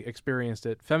I experienced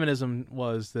it, feminism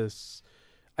was this.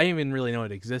 I didn't even really know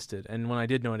it existed, and when I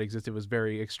did know it existed, it was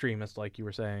very extremist, like you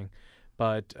were saying.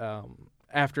 But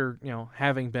after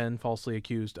having been falsely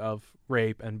accused of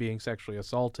rape and being sexually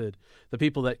assaulted, the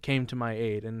people that came to my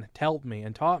aid and helped me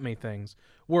and taught me things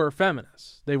were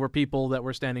feminists. They were people that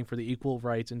were standing for the equal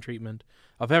rights and treatment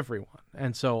of everyone.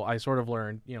 And so I sort of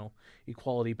learned,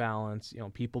 equality, balance,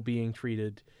 people being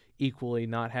treated equally,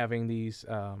 not having these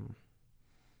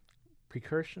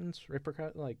repercussions.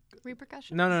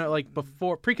 No, like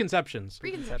before preconceptions.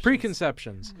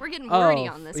 We're getting wordy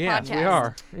on this yeah, podcast. we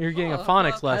are. You're getting a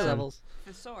phonics High lesson. levels.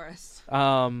 Thesaurus.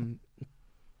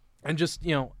 And just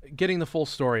getting the full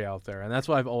story out there, and that's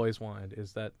what I've always wanted,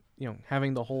 is that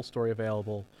having the whole story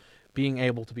available, being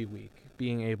able to be weak,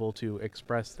 being able to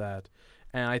express that.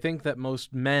 And I think that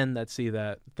most men that see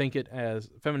that think it as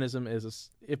feminism is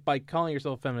if by calling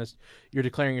yourself a feminist, you're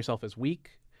declaring yourself as weak,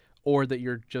 or that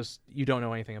you don't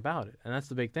know anything about it. And that's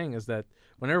the big thing, is that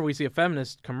whenever we see a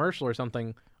feminist commercial or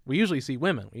something, we usually see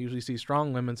women. We usually see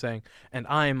strong women saying, "And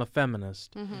I am a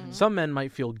feminist." Mm-hmm. Some men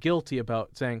might feel guilty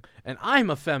about saying, "And I'm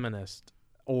a feminist,"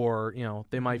 or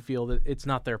they might feel that it's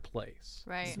not their place.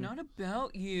 Right. It's not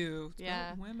about you. It's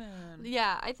Yeah. about women.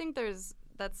 Yeah, I think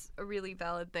that's a really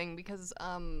valid thing, because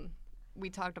we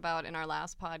talked about in our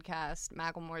last podcast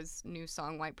Macklemore's new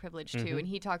song White Privilege too, and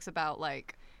he talks about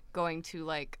like going to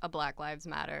like a Black Lives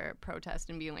Matter protest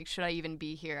and being like, should I even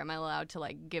be here? Am I allowed to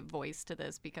like give voice to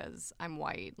this because I'm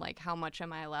white? Like, how much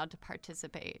am I allowed to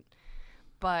participate?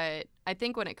 But I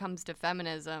think when it comes to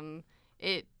feminism,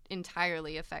 it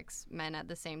entirely affects men at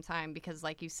the same time, because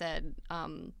like you said,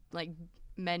 like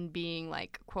men being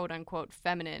like quote unquote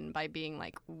feminine by being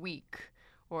like weak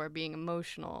or being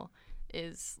emotional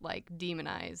is like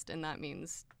demonized, and that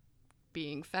means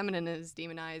being feminine is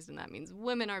demonized, and that means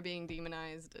women are being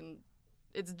demonized, and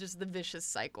it's just the vicious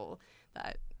cycle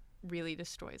that really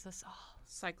destroys us all.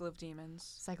 Cycle of demons.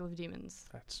 Cycle of demons.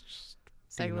 That's just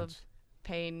Cycle demons. of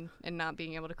pain and not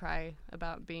being able to cry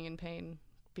about being in pain,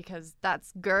 because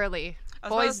that's girly. I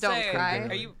was about Boys to don't say, cry.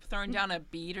 Are you throwing down a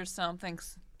beat or something?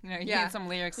 You Yeah. need some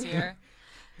lyrics here.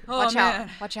 Oh, Watch man. out.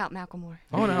 Watch out, Macklemore.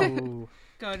 Oh no.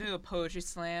 Go to a poetry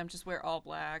slam. Just wear all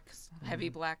black. Heavy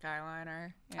black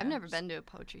eyeliner. Yeah, I've never just- been to a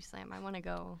poetry slam. I want to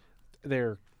go.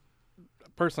 They're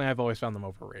personally, I've always found them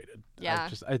overrated. Yeah.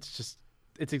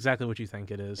 It's exactly what you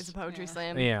think it is. It's a poetry Yeah.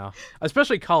 slam. Yeah,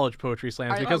 especially college poetry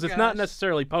slams, Are- because oh, it's not gosh.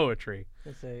 necessarily poetry.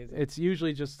 It's It's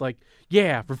usually just like,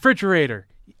 yeah, refrigerator,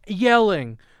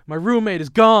 yelling, my roommate is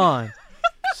gone,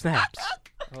 snaps.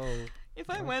 oh, If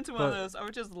I went to one of those, I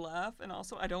would just laugh. And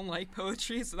also, I don't like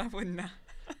poetry, so that would not.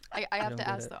 I I have don't to get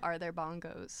ask, it. though, are there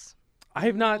bongos? I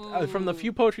have not, from the Ooh.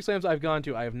 few poetry slams I've gone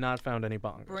to, I have not found any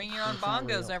bongos. Bring your own That's not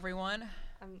bongos, real. everyone.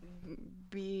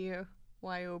 BYOB.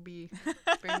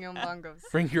 Bring your own bongos.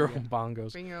 Bring your own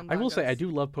bongos. Bring your own bongos. I will say, I do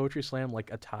love poetry slam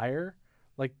like attire,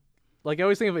 like I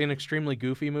always think of an extremely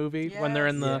goofy movie when they're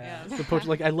in the Yes. the poetry.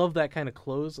 Like I love that kind of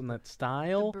clothes and that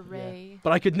style. The beret.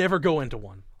 But I could never go into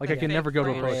one. Like I Yeah. could never go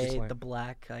to a Fake poetry beret, slam. the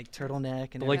black like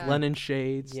turtleneck and The, like Yeah. everything. Lennon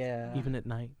shades. Yeah. Even at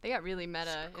night. They got really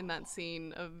meta in that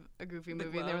scene of a Goofy The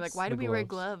movie. And they were like, gloves. why do The we wear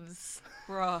gloves.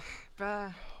 gloves? Bruh.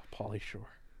 Bruh, Pauly Shore.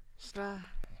 bruh,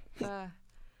 bruh.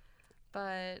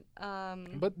 But,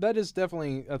 But that is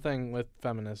definitely a thing with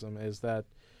feminism, is that,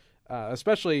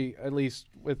 especially at least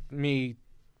with me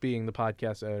being the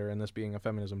podcast editor and this being a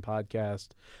feminism podcast,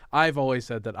 I've always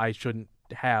said that I shouldn't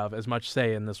have as much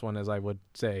say in this one as I would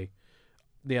say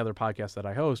the other podcasts that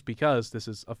I host, because this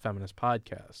is a feminist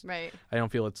podcast. right. I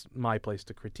don't feel it's my place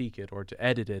to critique it or to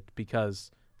edit it,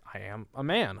 because I am a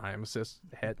man. I am a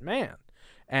cis-het man.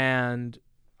 And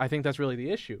I think that's really the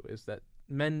issue, is that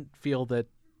men feel that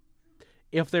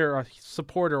if they're a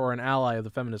supporter or an ally of the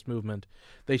feminist movement,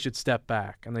 they should step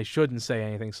back and they shouldn't say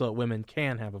anything so that women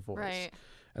can have a voice. Right.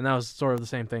 And that was sort of the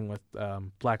same thing with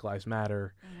Black Lives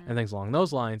Matter and things along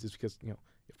those lines, is because,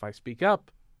 if I speak up,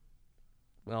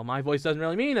 well, my voice doesn't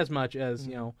really mean as much as,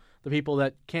 the people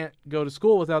that can't go to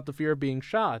school without the fear of being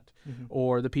shot,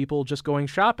 or the people just going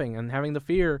shopping and having the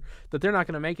fear that they're not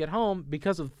going to make it home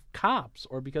because of cops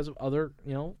or because of other,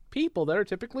 people that are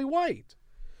typically white.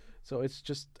 So it's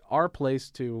just our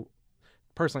place to,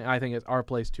 personally, I think it's our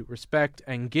place to respect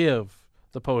and give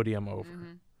the podium over.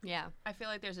 Yeah. I feel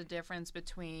like there's a difference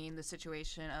between the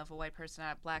situation of a white person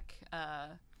at Black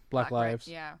Black right, Lives.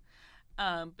 yeah,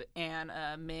 and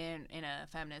men in a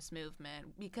feminist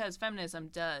movement, because feminism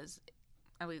does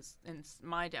at least in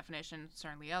my definition,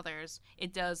 certainly others,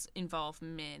 it does involve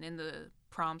men and the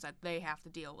problems that they have to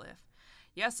deal with.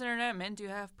 Yes, internet, men do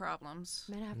have problems.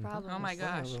 Men have problems. Oh my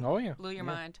gosh. Oh yeah. Blew your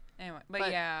mind. Anyway, but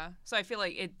But- yeah, so I feel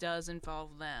like it does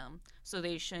involve them, so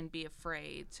they shouldn't be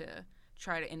afraid to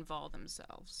try to involve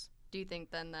themselves. Do you think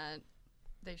then that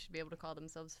they should be able to call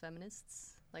themselves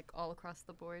feminists, like all across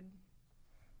the board?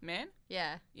 Men?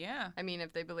 Yeah. Yeah. I mean,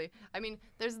 if they believe. I mean,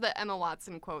 there's the Emma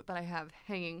Watson quote that I have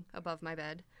hanging above my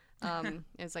bed.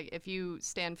 It's like, if you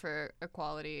stand for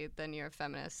equality, then you're a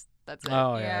feminist. That's it.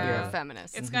 Oh Yeah. You're yeah. a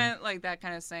feminist. It's kind of like that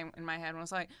kind of thing in my head when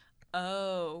it's like,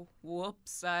 oh,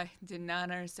 whoops, I did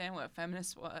not understand what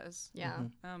feminist was. yeah.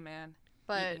 Oh, man.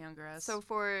 But Younger us. so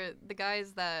for the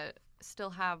guys that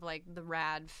still have like the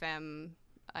rad femme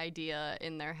idea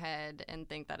in their head and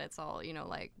think that it's all, you know,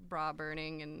 like bra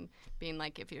burning and being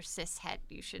like, if you're cis het,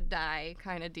 you should die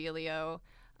kind of dealio.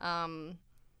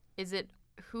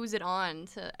 Who's it on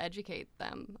to educate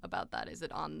them about that? Is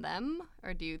it on them,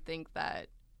 or do you think that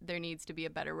there needs to be a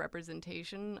better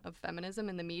representation of feminism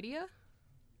in the media?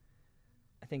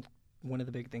 I think one of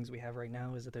the big things we have right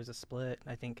now is that there's a split.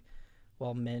 I think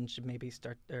while men should maybe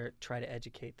start or try to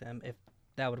educate them, if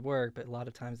that would work, but a lot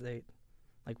of times they,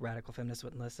 like radical feminists,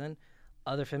 wouldn't listen.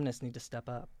 Other feminists need to step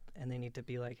up and they need to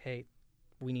be like, hey,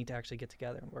 we need to actually get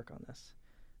together and work on this,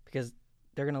 because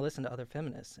they're going to listen to other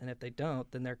feminists, and if they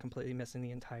don't, then they're completely missing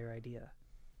the entire idea.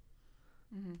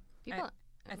 People,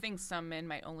 I think some men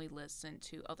might only listen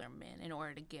to other men in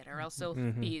order to get it, or else they'll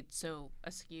Mhm. be so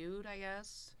askewed, I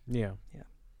guess. Yeah.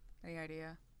 The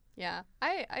idea. yeah,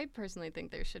 I personally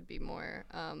think there should be more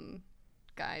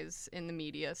guys in the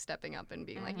media stepping up and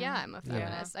being like, yeah, I'm a Yeah.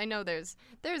 feminist. I know there's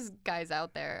guys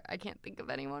out there. I can't think of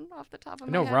anyone off the top of I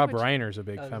my know head. Rob which- Reiner's a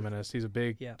big Oh, feminist. He's a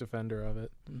big yeah. defender of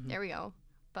it, There we go.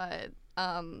 But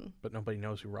but nobody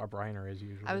knows who Rob Reiner is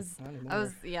usually. I was, Not I anymore.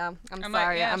 was, yeah. I'm like,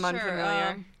 sorry, yeah, I'm sure,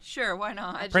 unfamiliar. Sure, why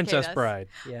not? Educate Princess us. Bride.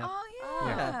 Yeah. Oh, Yeah.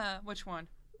 yeah. Which one?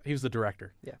 He was the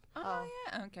director. Oh,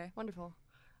 yeah. Okay. Wonderful.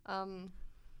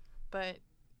 But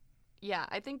yeah,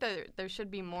 I think that there should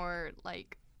be more,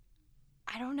 like,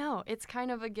 I don't know. It's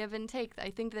kind of a give and take. I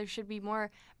think there should be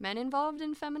more men involved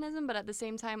in feminism, but at the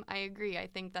same time, I agree. I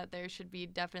think that there should be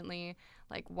definitely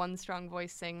like one strong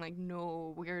voice saying like,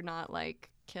 no, we're not like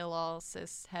kill all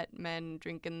cis het men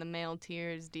drinking the male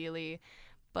tears dealy.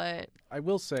 But I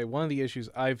will say one of the issues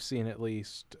I've seen, at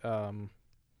least, and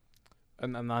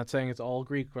I'm not saying it's all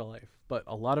Greek life, but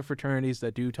a lot of fraternities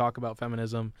that do talk about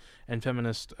feminism and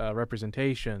feminist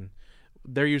representation,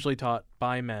 they're usually taught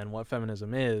by men what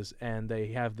feminism is, and they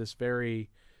have this very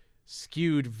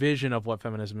skewed vision of what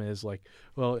feminism is. Like,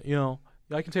 well, you know,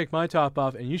 I can take my top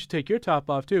off, and you should take your top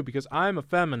off too, because I'm a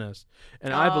feminist,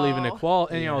 and I believe in Oh.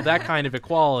 equality, and, you know, that kind of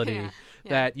equality. Yeah.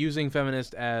 That using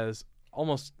feminist as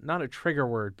almost not a trigger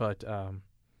word, but a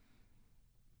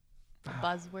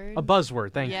buzzword. a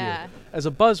buzzword, thank Yeah. you, as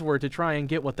a buzzword to try and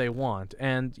get what they want,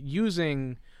 and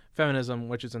using feminism,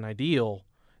 which is an ideal,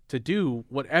 to do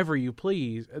whatever you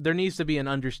please. There needs to be an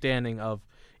understanding of,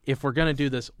 if we're going to do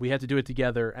this, we have to do it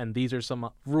together, and these are some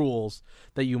rules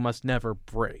that you must never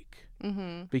break.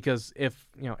 Mm-hmm. Because if,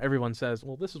 you know, everyone says,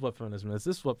 well, this is what feminism is,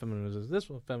 this is what feminism is, this is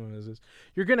what feminism is,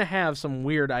 you're going to have some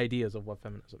weird ideas of what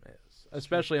feminism is,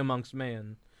 especially amongst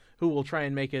men who will try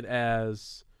and make it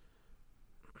as,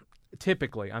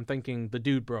 typically, I'm thinking the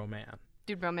dude bro man.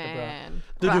 Dude, bro, man.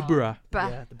 The Bruh. dude bruh. Bruh.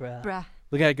 Yeah, the bra Bruh.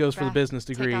 The guy goes for the Bruh. business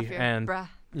Take degree off your and, bruh.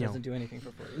 you know, doesn't do anything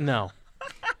for free. no.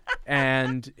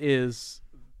 And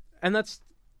that's,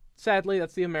 sadly,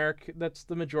 that's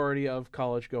the majority of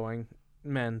college going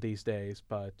men these days,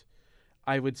 but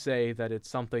I would say that it's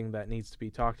something that needs to be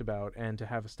talked about, and to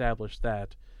have established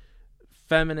that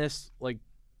feminists, like,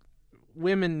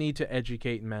 women need to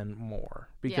educate men more,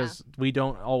 because we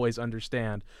don't always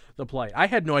understand the plight. I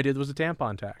had no idea there was a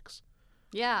tampon tax.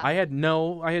 Yeah. I had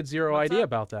zero What's idea up?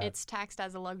 about that. It's taxed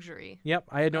as a luxury. Yep,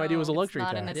 I had no idea it was a It's luxury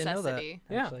not a tax. I didn't know that. necessity.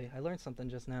 Yeah. Actually, I learned something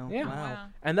just now. Yeah. Wow.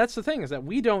 And that's the thing, is that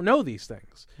we don't know these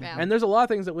things. Yeah. And there's a lot of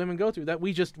things that women go through that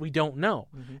we don't know.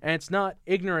 Mhm. And it's not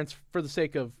ignorance for the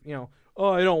sake of, you know, oh,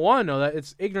 I don't want to know that.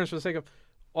 It's ignorance for the sake of,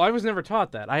 oh, I was never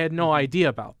taught that. I had no idea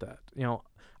about that. You know,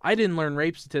 I didn't learn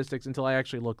rape statistics until I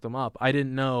actually looked them up. I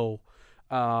didn't know,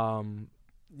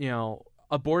 you know,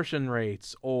 abortion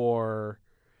rates or,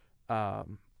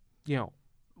 you know,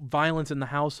 violence in the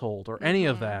household or any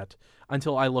of that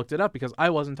until I looked it up, because I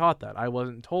wasn't taught that. I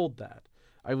wasn't told that.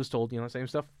 I was told, you know, same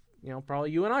stuff, you know,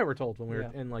 probably you and I were told when we were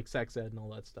Yeah. in like sex ed and all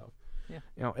that stuff. Yeah.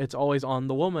 You know, it's always on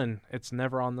the woman. It's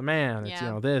never on the man. It's, you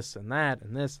Yeah. know, this and that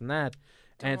and this and that.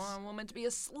 And Don't want a woman to be a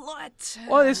slut.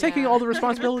 well, it's taking Yeah. all the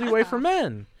responsibility away from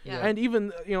men. Yeah. And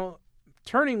even, you know,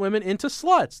 turning women into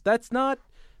sluts. That's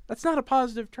That's not a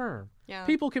positive term. Yeah.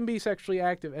 People can be sexually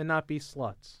active and not be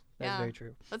sluts. That's Yeah. very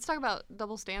true. Let's talk about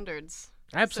double standards.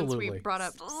 Absolutely. Since we brought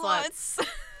up sluts,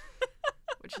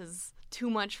 which is too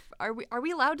much. Are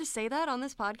we allowed to say that on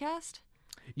this podcast?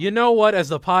 You know what? As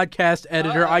the podcast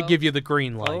editor, I Uh-oh. give you the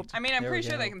green light. Oh. I mean, I'm There pretty we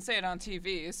sure go. they can say it on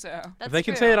TV, so. That's If they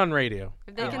can true. say it on radio.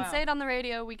 If they Oh, can wow. say it on the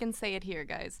radio, we can say it here,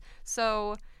 guys.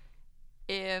 So,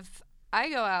 if I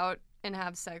go out and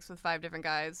have sex with 5 different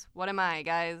guys, what am I,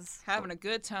 guys? Having a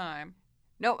good time.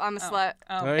 Nope, I'm a Oh. slut.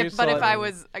 Oh. No, you're But if slut. I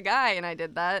was a guy and I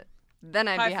did that, then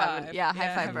I'd be High having five. high Yeah,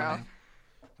 five, high bro. five.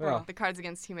 Well, The Cards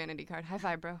Against Humanity card. High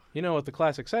five, bro. you know what the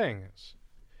classic saying is.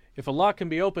 If a lock can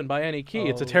be opened by any key,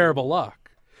 it's a Oh. terrible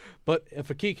lock. But if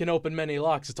a key can open many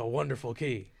locks, it's a wonderful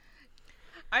key.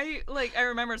 I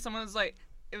remember someone was like,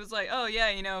 it was like, oh yeah,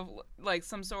 you know, like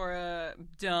some sort of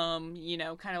dumb, you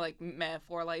know, kind of like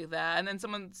metaphor like that. And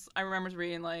then I remember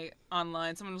reading like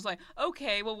online, someone was like,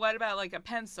 okay, well, what about like a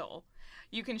pencil?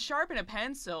 You can sharpen a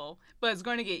pencil, but it's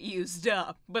going to get used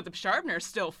up. But the sharpener's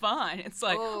still fine. It's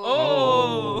like,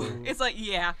 Oh. It's like,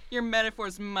 yeah, your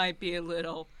metaphors might be a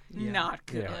little not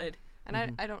good. Yeah.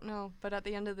 And I don't know, but at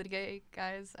the end of the day,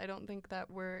 guys, I don't think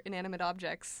that we're inanimate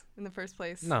objects in the first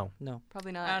place. No. No.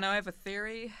 Probably I not. don't know. I have a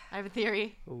theory. I have a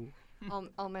theory. Ooh.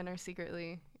 All men are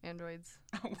secretly androids.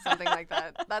 Something like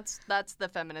that. That's the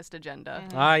feminist agenda.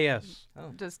 Ah, yes.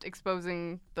 Just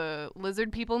exposing the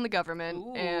lizard people in the government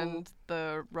Ooh. and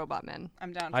the robot men.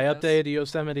 I'm down for I this. updated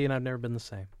Yosemite and I've never been the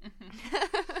same.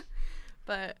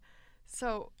 But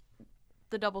so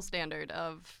the double standard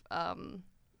of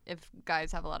if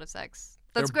guys have a lot of sex,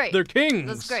 that's They're- great. They're kings.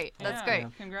 That's great. That's Yeah, great. Yeah.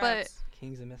 Congrats.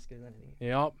 Kings of masculinity.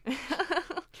 Yep.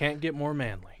 Can't get more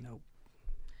manly. Nope.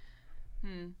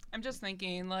 I'm just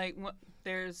thinking, like,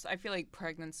 I feel like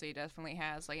pregnancy definitely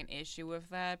has, like, an issue with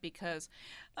that because,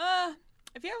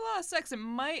 if you have a lot of sex, it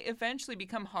might eventually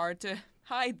become hard to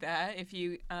hide that if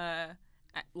you, if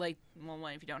you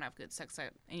don't have good sex and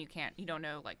you don't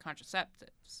know, like,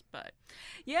 contraceptives. But,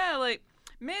 yeah, like,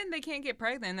 men, they can't get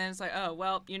pregnant, and then it's like, oh,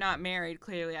 well, you're not married,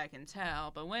 clearly I can tell.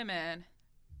 But women,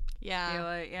 Yeah. feel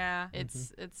like, yeah.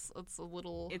 It's a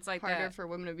little It's like harder that. for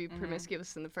women to be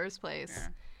promiscuous in the first place. Yeah.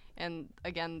 And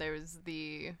again, there's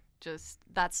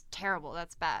that's terrible,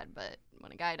 that's bad, but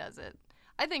when a guy does it,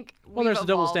 I think Well, there's a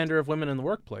double standard of women in the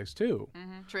workplace, too,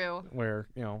 True. where,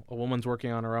 a woman's working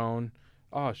on her own.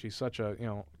 Oh, she's such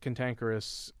a,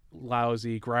 cantankerous,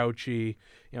 lousy, grouchy,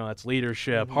 that's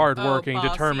leadership, hardworking, bossy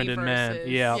determined in men. versus-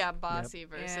 Yeah. Yeah, bossy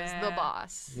versus the Yeah.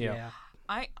 boss. Yeah.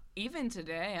 Even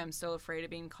today, I'm still afraid of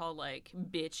being called like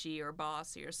bitchy or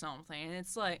bossy or something. And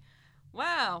it's like,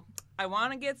 wow, I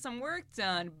want to get some work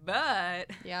done, but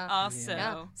Yeah. also,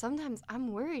 Yeah. Sometimes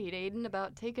I'm worried, Aiden,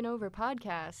 about taking over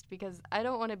podcast because I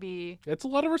don't want to be It's a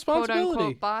lot of quote responsibility.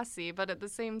 unquote bossy, but at the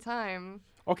same time,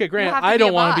 Okay, granted, have to I be don't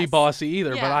a want to be boss. bossy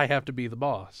either, but Yeah. I have to be the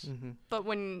boss. but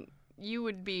when you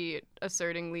would be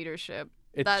asserting leadership,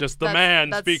 It's that's- just the that's- man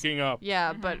that's- speaking up.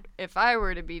 Yeah, but if I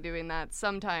were to be doing that,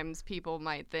 sometimes people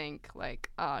might think like,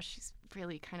 "Oh, she's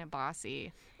really kind of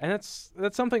bossy." And that's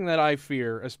something that I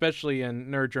fear, especially in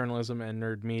nerd journalism and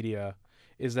nerd media,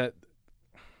 is that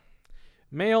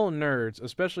male nerds,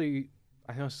 especially,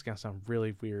 I know this is going to sound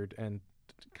really weird and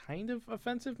kind of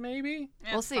offensive maybe,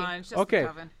 it's We'll see. fine. It's just okay, the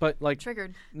coven. but like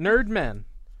Triggered. nerd men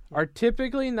are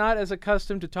typically not as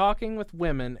accustomed to talking with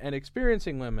women and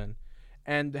experiencing women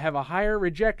and have a higher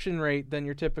rejection rate than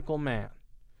your typical man.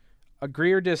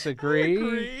 Agree or disagree?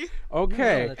 Agree.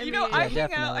 Okay. that's- You know, Yeah, I hang out.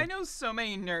 definitely. I know so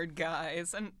many nerd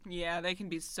guys, and yeah, they can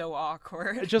be so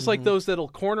awkward. Just like those that'll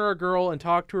corner a girl and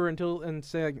talk to her and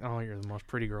say, like, "Oh, you're the most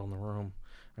pretty girl in the room.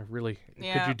 Could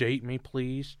Yeah. you date me,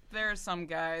 please?" There are some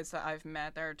guys that I've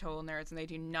met that are total nerds, and they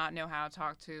do not know how to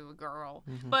talk to a girl.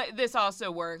 But this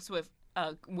also works with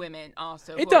women,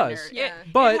 also. It who are does. nerds. Yeah.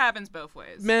 But it happens both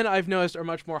ways. Men, I've noticed, are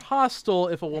much more hostile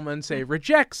if a woman, say,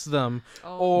 rejects them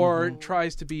or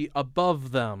tries to be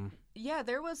above them. Yeah,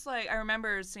 there was like I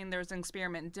remember seeing there was an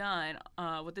experiment done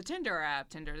with the Tinder,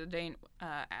 the Dane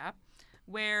app,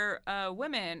 where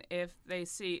women, if they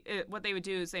see what they would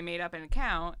do is they made up an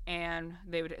account and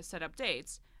they would set up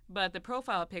dates, but the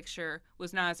profile picture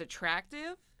was not as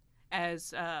attractive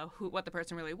as what the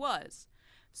person really was.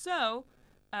 So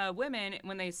women,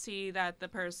 when they see that the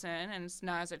person and it's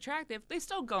not as attractive, they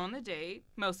still go on the date.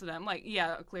 Most of them, like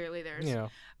clearly there's, Yeah.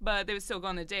 but they would still go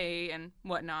on the date and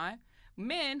whatnot.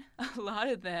 Men, a lot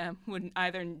of them would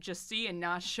either just see and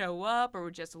not show up or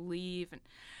would just leave. And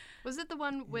Was it the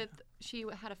one with she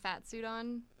had a fat suit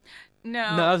on?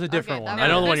 no, No, that was a different Okay, one. that I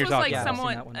know was- the one this you're was talking like Yeah, I've seen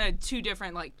someone, that one. two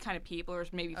different like kind of people, or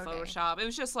maybe Okay. Photoshop. It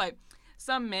was just like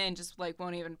some men just like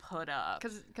won't even put up.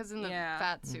 Because in the Yeah.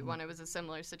 fat suit one, it was a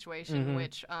similar situation, Mhm.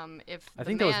 which if I the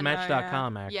think that was man,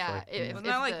 Match.com actually. yeah, if Wasn't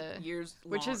that like the, years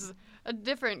which long? is a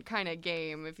different kind of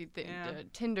game if you think Yeah.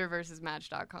 Tinder versus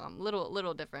Match.com,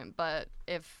 little different. But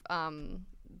if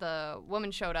the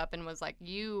woman showed up and was like,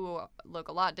 "You look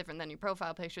a lot different than your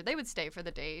profile picture," they would stay for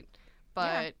the date,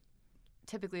 but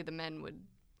typically the men would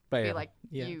be Bail. like,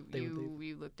 Yeah, "You they would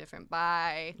you look different.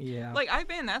 Bye." Yeah. Like, I've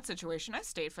been in that situation. I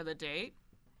stayed for the date.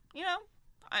 You know,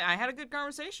 I had a good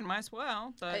conversation. Might as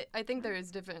well. But I think there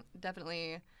is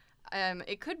definitely.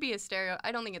 It could be a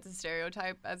I don't think it's a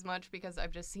stereotype as much because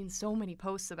I've just seen so many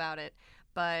posts about it.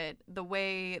 But the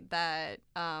way that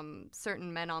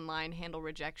certain men online handle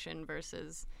rejection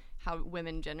versus how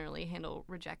women generally handle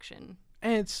rejection.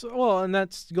 And and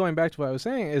that's going back to what I was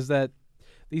saying, is that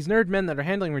these nerd men that are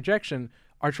handling rejection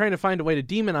are trying to find a way to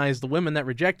demonize the women that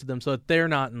rejected them so that they're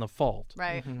not in the fault.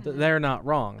 Right. They're not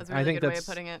wrong. That's a really I think good way that's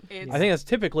of putting it. it's, I think that's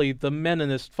typically the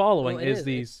meninist following Well, it is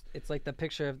these. It's like the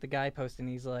picture of the guy posting.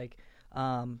 He's like,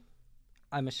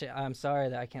 I'm sorry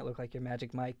that I can't look like your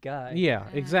Magic Mike guy. Yeah,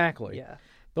 exactly. Yeah.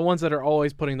 The ones that are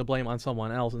always putting the blame on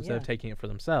someone else instead of Yeah. taking it for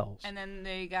themselves. and then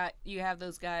you have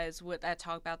those guys that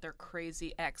talk about their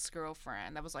crazy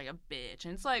ex-girlfriend that was like a bitch,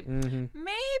 and it's like Mhm.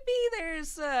 maybe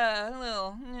there's a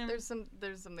little.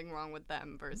 There's something wrong with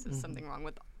them versus something wrong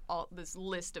with all this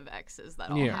list of exes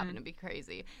that all Yeah. happen to be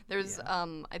crazy. There's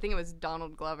I think it was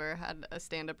Donald Glover had a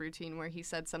stand-up routine where he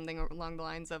said something along the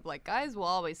lines of like, guys will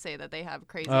always say that they have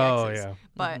crazy Oh, exes, yeah.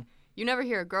 but you never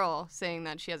hear a girl saying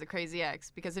that she has a crazy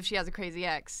ex, because if she has a crazy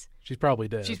ex, She's probably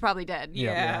dead. she's probably dead.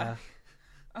 Yeah.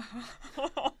 Yeah.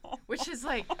 Which is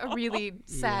like a really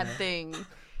sad thing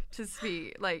to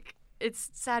see. Like, it's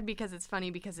sad because it's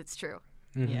funny because it's true.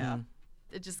 Mhm. Yeah.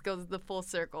 It just goes the full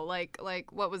circle. Like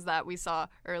what was that we saw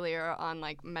earlier on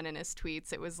like meninist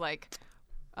tweets? It was like,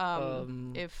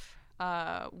 if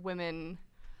women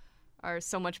are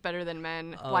so much better than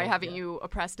men, why haven't you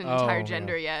oppressed an entire yeah.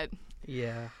 gender yet?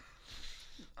 Yeah.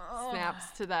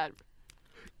 Snaps to that.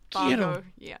 Get 'em. bongo.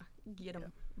 Yeah, get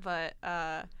 'em. But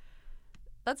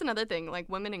that's another thing. Like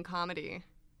women in comedy.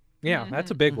 Yeah,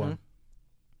 that's a big one.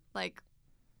 Like,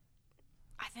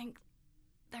 I think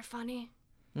they're funny.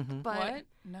 Mm-hmm. But What?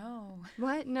 No.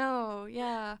 What? No.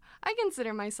 Yeah. I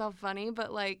consider myself funny,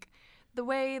 but like the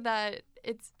way that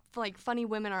it's like funny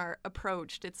women are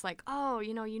approached, it's like, oh,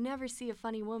 you never see a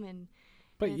funny woman.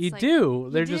 But And you it's like, do.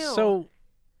 They're you just do. so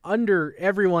under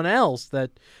everyone else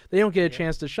that they don't get a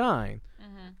chance to shine.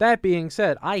 That being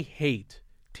said, I hate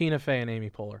Tina Fey and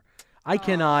Amy Poehler. I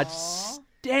cannot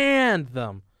stand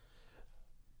them.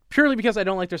 Purely because I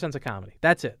don't like their sense of comedy.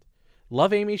 That's it.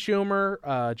 Love Amy Schumer.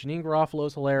 Janine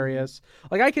Garofalo's hilarious.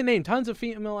 Like, I can name tons of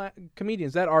female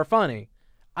comedians that are funny.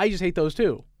 I just hate those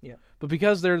too. Yeah. But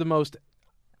because they're the most,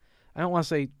 I don't want to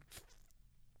say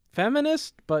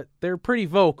feminist, but they're pretty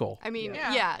vocal. I mean,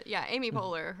 Yeah. yeah. Amy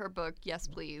Poehler, her book, Yes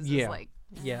Please, Yeah. is like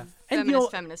Yeah. And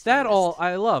feminist. that all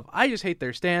I love. I just hate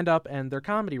their stand-up and their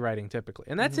comedy writing typically,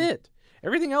 and that's it.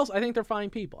 Everything else, I think they're fine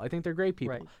people. I think they're great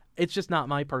people. Right. It's just not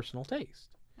my personal taste.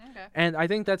 Okay. And I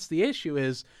think that's the issue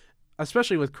is,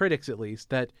 especially with critics at least,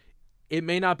 that it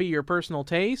may not be your personal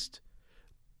taste,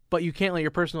 but you can't let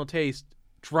your personal taste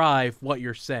drive what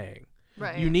you're saying.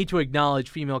 Right. You need to acknowledge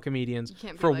female comedians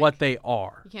can't be for what like- they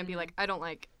are. You can't be like, I don't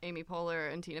like Amy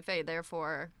Poehler and Tina Fey,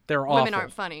 therefore They're women awful.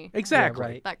 aren't funny. Exactly.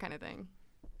 right. That kind of thing.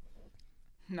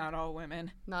 Not all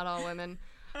women. Not all women.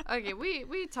 Okay,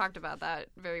 we talked about that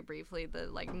very briefly. The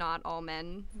like not all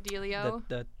men dealio.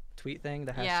 The tweet thing,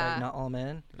 the hashtag Yeah. not all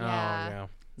men. Oh, Yeah. yeah.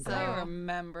 So I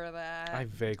remember that. I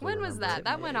vaguely when was remember that? it.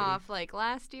 That went off like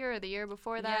last year or the year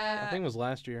before I that. think it was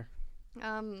last year.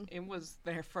 It was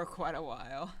there for quite a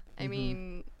while. I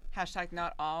mean, Hashtag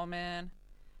not all men.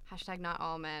 hashtag not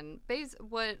all men.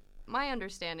 What my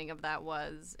understanding of that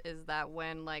is that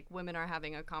when like women are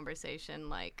having a conversation,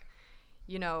 like,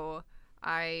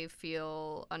 I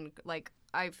feel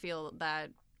that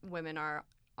women are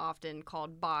often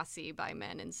called bossy by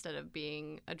men instead of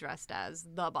being addressed as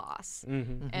the boss.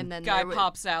 Mm-hmm. And then Guy there would-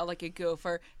 pops out like a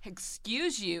gopher.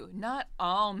 Excuse you, not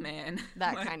all men.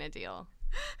 that kind of deal.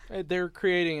 They're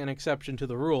creating an exception to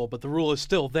the rule, but the rule is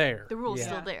still there. The rule's Yeah.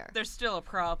 still there. There's still a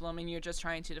problem, and you're just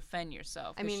trying to defend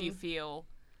yourself I because mean- you feel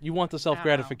You want the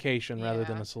self-gratification rather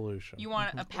than Yeah. a solution. you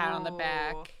want a pat on the Ooh,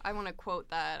 back. I want to quote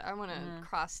that. I want to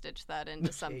cross stitch that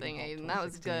into something, Hall Aiden. That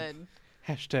was 2016. good.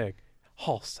 Hashtag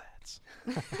Hall Sats.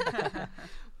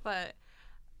 But,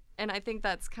 and I think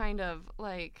that's kind of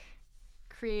like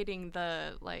creating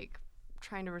the like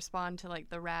trying to respond to like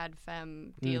the rad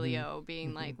femme dealio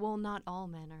being like, well, not all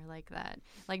men are like that.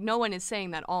 Like no one is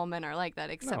saying that all men are like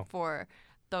that except No. for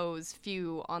those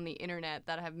few on the internet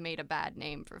that have made a bad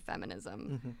name for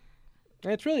feminism. Mhm.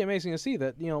 And it's really amazing to see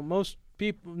that, most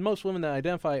women that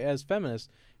identify as feminists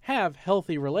have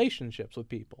healthy relationships with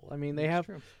people. I mean, they That's have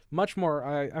true. much more.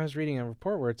 I was reading a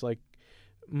report where it's like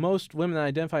most women that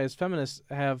identify as feminists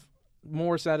have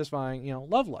more satisfying,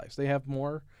 love lives. They have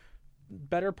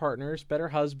better partners, better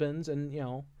husbands, and,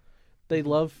 they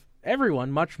love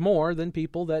everyone much more than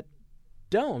people that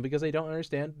don't, because they don't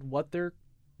understand what their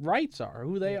rights are,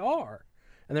 who they are.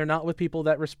 And they're not with people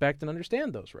that respect and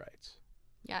understand those rights.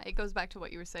 Yeah, it goes back to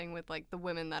what you were saying with like the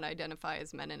women that identify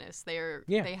as meninists.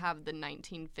 Yeah. They have the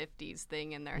 1950s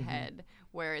thing in their head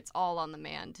where it's all on the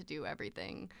man to do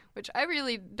everything, which I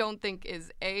really don't think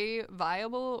is A,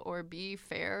 viable, or B,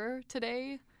 fair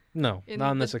today. No,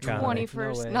 not in this the economy.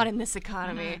 21st, No way. not in this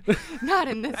economy. Not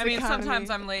in this I mean, economy. sometimes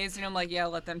I'm lazy and I'm like, yeah,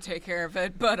 let them take care of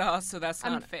it, but also that's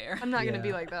not fair. I'm not going to Yeah.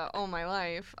 be like that all my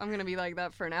life. I'm going to be like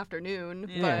that for an afternoon,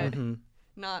 Yeah. but Mhm.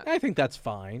 not. I think that's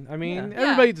fine. I mean, Yeah.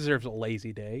 everybody deserves a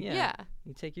lazy day. Yeah. Yeah.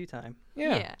 You take you time.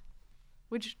 Yeah.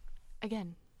 Which,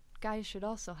 again, guys should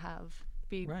also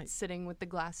be Right. sitting with the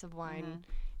glass of wine.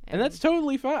 And that's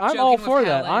totally fine. I'm Joking all with for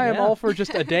that. Helen. I am Yeah. all for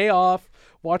just a day off,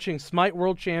 watching Smite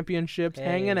World Championships, Hey.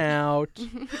 hanging out.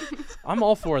 I'm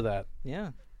all for that.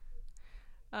 Yeah.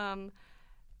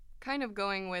 Kind of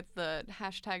going with the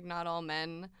hashtag not all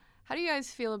men. How do you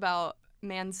guys feel about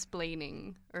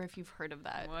mansplaining, or if you've heard of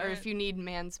that, or What? if you need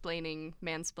mansplained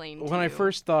to When I you?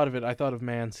 first thought of it, I thought of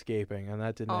manscaping, and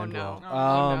that didn't Oh end no. well.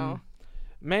 Oh no.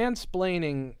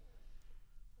 Mansplaining.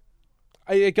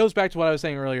 It goes back to what I was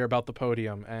saying earlier about the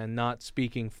podium and not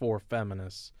speaking for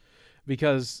feminists,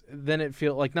 because then it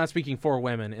feels like not speaking for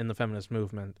women in the feminist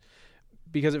movement,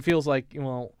 because it feels like,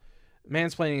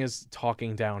 mansplaining is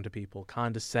talking down to people,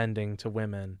 condescending to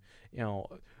women.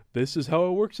 This is how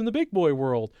it works in the big boy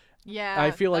world. Yeah. I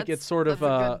feel like that's- it's sort of,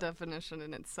 that's a good definition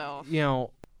in itself.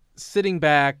 Sitting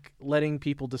back, letting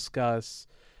people discuss.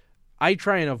 I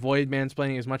try and avoid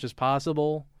mansplaining as much as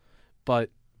possible, but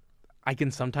I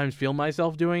can sometimes feel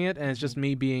myself doing it, and it's just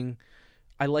me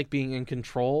I like being in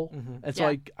control. And so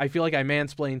Yeah. I feel like I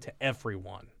mansplain to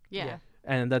everyone. Yeah.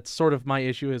 And that's sort of my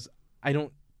issue is I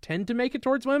don't tend to make it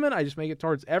towards women. I just make it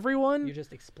towards everyone. You're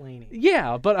just explaining.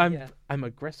 Yeah, but Yeah. I'm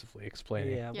aggressively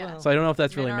explaining. Yeah. Yeah. Well, So I don't know if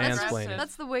that's Men really are mansplaining. aggressive.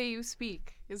 That's the way you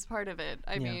speak is part of it.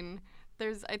 I Yeah. mean,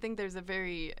 I think there's a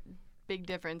very big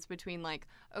difference between like,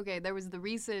 okay, there was the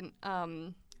recent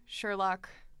Sherlock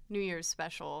New Year's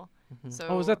special. So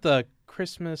Oh, was that the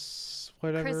Christmas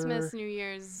whatever? Christmas, New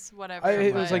Year's, whatever.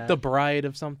 It was but like the bride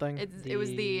of something. it was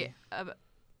the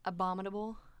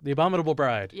abominable. The Abominable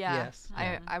Bride. Yeah. Yes.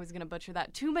 I was gonna butcher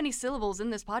that. Too many syllables in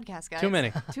this podcast, guys. Too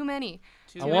many. Too many.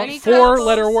 I Too want many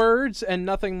 4-letter cups. words and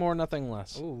nothing more, nothing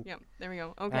less. Ooh. Yep. There we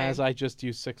go. Okay. As I just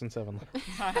used 6 and 7.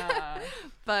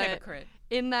 but Hypocrite.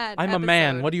 in that I'm a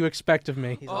man. episode- What do you expect of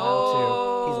me? He's allowed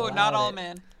to. He's Oh, allowed not all it.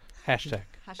 men. Hashtag.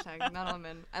 Hashtag not all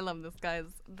men. I love this, guys.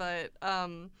 But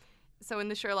so in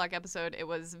the Sherlock episode, it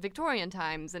was Victorian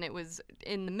times, and it was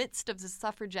in the midst of the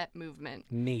suffragette movement.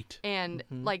 Neat. And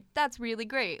like that's really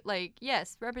great. Like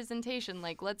yes, representation.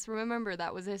 Like let's remember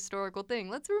that was a historical thing.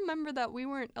 Let's remember that we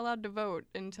weren't allowed to vote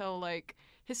until like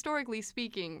historically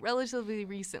speaking, relatively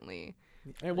recently.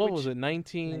 Hey, what was it?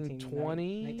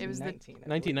 1920? It was the-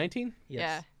 1919? Yes.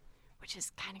 Yeah, which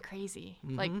is kind of crazy.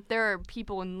 Like there are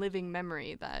people in living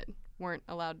memory that weren't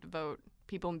allowed to vote.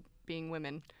 People being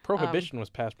women. Prohibition was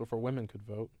passed before women could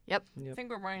vote. Yep. I think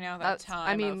we're running out of That's- that time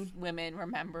I mean- of women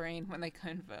remembering when they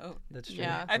couldn't vote. That's true.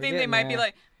 Yeah. I We're think they getting might be there.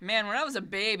 like, man, when I was a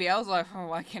baby, I was like, oh,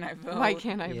 why can't I vote? Why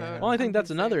can't I Yeah. vote? Well, I think I'm that's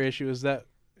just another saying. issue is that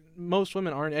most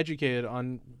women aren't educated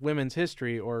on women's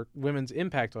history or women's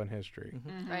impact on history.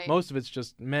 Right. Most of it's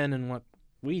just men and what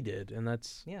we did, and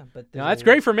that's Yeah, but that's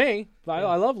great for me.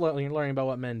 I love learning about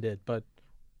what men did, but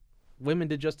women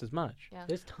did just as much. Yeah.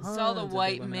 There's tons It's all the of good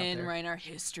white women out men there. write our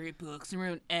history books and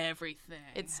ruin everything.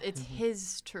 It's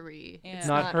history. Yeah. It's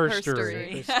Not not her her story. story.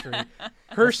 History.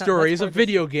 Her story is a part of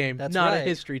video game, That's not a right.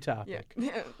 history Yeah. topic.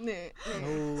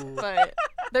 Oh. But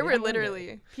there were Maybe one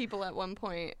literally people at one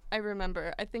point. I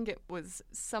remember. I think it was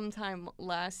sometime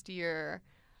last year.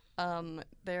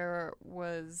 There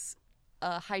was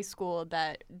a high school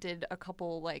that did a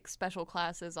couple like special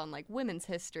classes on like women's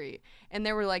history, and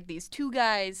there were like these two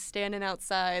guys standing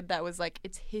outside that was like,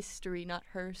 it's history, not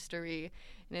herstory,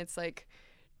 and it's like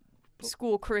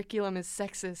school curriculum is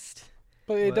sexist.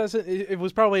 But it What? doesn't. It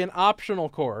was probably an optional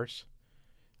course.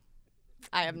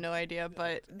 I have no idea,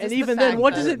 but And just even the then, fact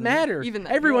what does that- it matter? Even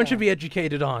then, Everyone yeah. should be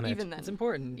educated on it. even then, It's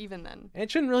important. even then. And it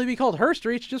shouldn't really be called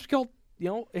herstory. It should just be called,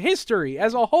 history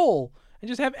as a whole, and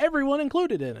just have everyone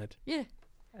included in it. Yeah.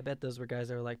 I bet those were guys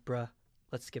that were like, bruh,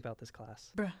 let's skip out this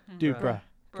class. Bruh. Dude, Bruh. bruh.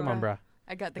 Come on, bruh.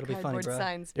 I got the It'll be funny, cardboard bruh.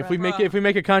 signs. If bruh. we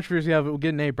make a controversy of it, we'll get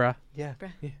an A, bruh. Yeah.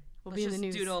 We'll Let's be in the just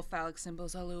news. doodle phallic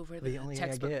symbols all over The the only A I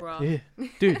textbook, get. bro. Yeah.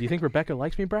 Dude, do you think Rebecca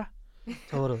likes me, bruh?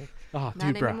 Totally. Oh, Not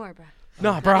dude, bruh. anymore, bruh.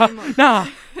 Nah, Not bruh. anymore. Nah.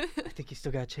 I think you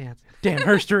still got a chance. Damn,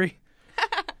 herstory.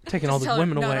 Taking all Just the tell her,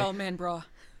 women not away. all men, bro.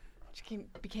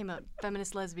 Became a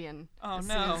feminist lesbian. Oh, as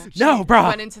no. soon as No, she bruh.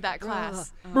 Went into that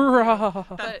class. Bruh.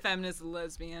 That But- feminist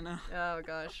lesbian. Oh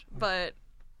gosh, but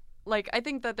like I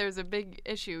think that there's a big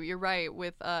issue. You're right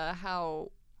with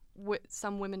how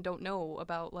some women don't know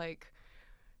about like,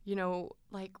 you know,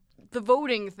 like the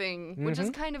voting thing, which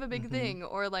is kind of a big thing,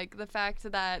 or like the fact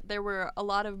that there were a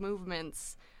lot of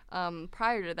movements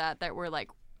prior to that were like,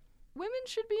 women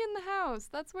should be in the house.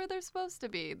 That's where they're supposed to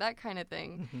be. That kind of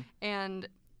thing, and.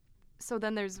 So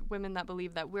then there's women that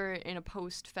believe that we're in a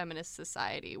post-feminist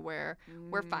society where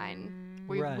we're fine.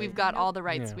 We've Right. got all the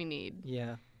rights Yeah. we need.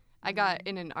 Yeah. I got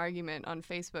in an argument on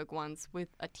Facebook once with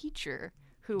a teacher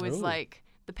who was Ooh. like,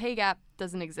 the pay gap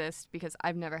doesn't exist because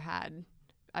I've never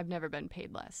been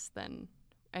paid less than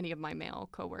any of my male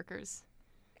coworkers.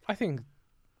 I think,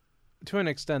 to an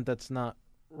extent, that's not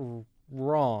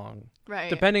wrong. Right.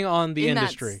 Depending on the In that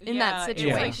industry. in that it's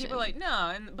situation. like people are like,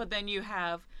 no, but then you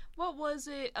have, what was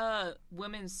it?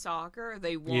 Women's soccer.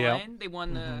 They won. Yeah. They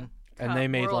won the. And they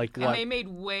made World like Cup. what? And they made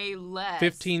way less.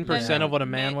 15% than of what a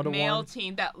man the would have Male won?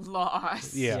 team that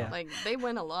lost. Yeah. Yeah. Like they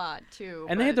win a lot too.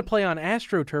 And they had to but- play on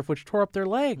AstroTurf, which tore up their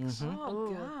legs. Oh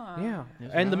Ooh. god. Yeah.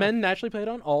 It's And the rough. men naturally played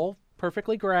on all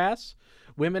perfectly grass.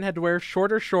 Women had to wear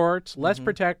shorter shorts, less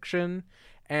protection,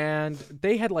 and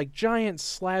they had like giant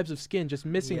slabs of skin just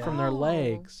missing from their Oh.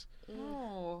 legs.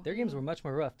 Oh. Their games were much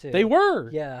more rough too. They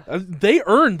were. Yeah. They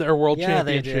earned their world Yeah,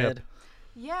 they championship. did.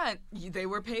 Yeah, they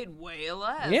were paid way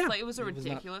less. Yeah. Like it was a It was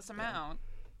not- ridiculous amount.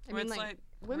 I Where mean, it's like, like,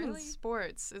 women's really?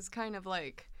 sports is kind of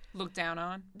like Looked down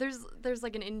on. there's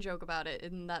like an in joke about it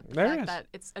in that the There fact is. that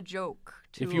it's a joke.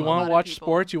 To If you a want lot to of watch people.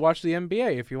 sports, you watch the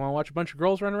NBA. If you want to watch a bunch of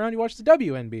girls run around, you watch the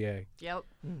WNBA. Yep.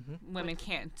 Women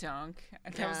can't dunk.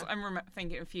 Yeah. I'm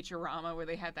thinking of Futurama where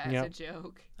they had that Yep. as a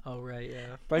joke. Oh right,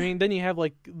 yeah. But I mean, then you have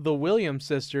like the Williams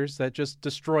sisters that just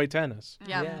destroy tennis.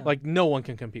 Yeah. Yeah. Like no one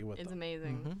can compete with It's them.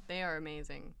 amazing. They are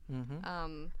amazing.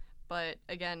 Mm-hmm. But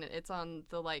again, it's on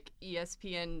the like E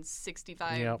ESPN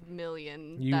 65 Yep.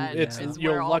 million. You- that it's- is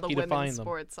you're where all lucky the to women's find them.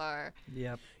 sports are.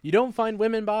 Yep. You don't find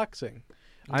women boxing.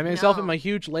 I myself No. am a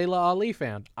huge Layla Ali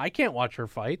fan. I can't watch her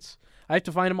fights. I have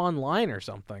to find them online or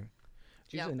something.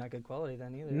 It's usually not good quality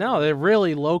then either. No, they're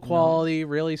really low quality,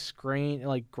 really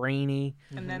grainy.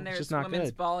 And then It's there's just not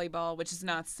women's good. volleyball, which is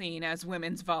not seen as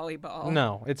women's volleyball.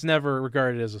 No, it's never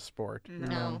regarded as a sport.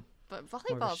 No. But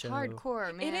volleyball's show.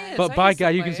 hardcore, man. is. But I by used to God,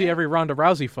 you play can see it. every Ronda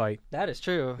Rousey fight. That is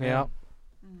true. Yeah,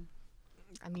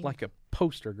 I mean, like a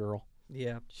poster girl.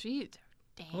 Yeah. she,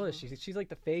 dang. Well, she's like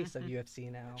the face of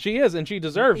UFC now. She is, and she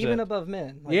deserves Even it. above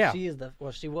men. Like, Yeah. She is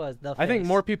she was the. I think face.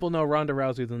 more people know Ronda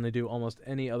Rousey than they do almost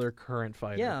any other current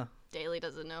fighter. Yeah. Daly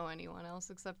doesn't know anyone else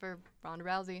except for Ronda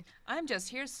Rousey. I'm just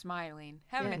here smiling,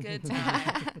 having Yeah. a good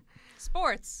time.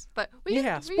 Sports. But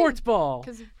Yeah, sports ball.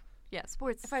 Because yeah,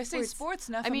 sports. If I say sports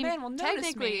enough, I mean, a man will notice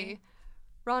technically, me.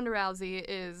 Ronda Rousey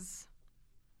is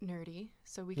nerdy,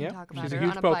 so we can Yeah, talk about she's her a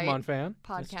huge on a Pokemon Bite fan.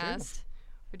 That's true. podcast,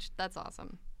 which that's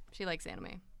awesome. She likes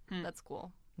anime. That's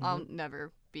cool. I'll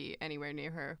never be anywhere near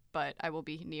her, but I will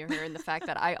be near her in the fact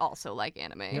that I also like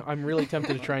anime. You know, I'm really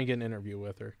tempted to try and get an interview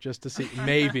with her just to see.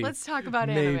 Maybe. Let's talk about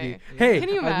Maybe. anime. Hey, Can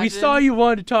you we saw imagine? you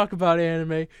wanted to talk about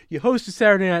anime. You hosted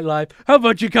Saturday Night Live. How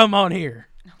about you come on here?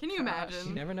 Can you You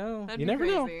imagine? never know. That'd You be never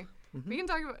know. crazy. We can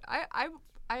talk about.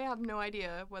 I have no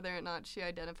idea whether or not she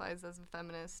identifies as a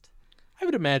feminist. I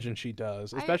would imagine she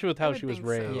does, especially with I how would she was think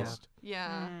so. raised.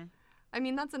 Yeah. I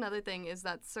mean, that's another thing is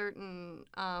that certain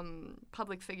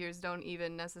public figures don't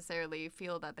even necessarily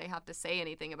feel that they have to say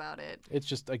anything about it. It's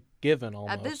just a given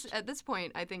almost. At this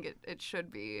point, I think it should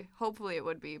be. Hopefully, it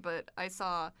would be. But I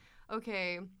saw,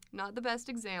 okay, not the best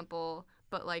example,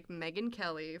 but like Megyn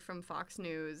Kelly from Fox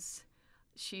News.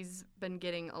 She's been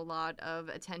getting a lot of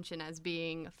attention as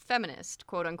being feminist,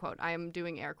 quote unquote. I am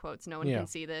doing air quotes. No one Yeah. can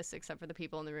see this except for the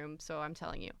people in the room, so I'm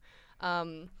telling you.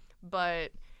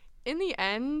 But in the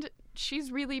end,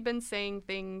 she's really been saying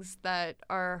things that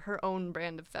are her own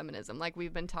brand of feminism, like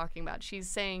we've been talking about. She's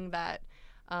saying that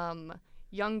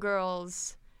young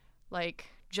girls like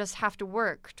just have to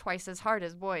work twice as hard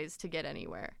as boys to get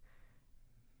anywhere.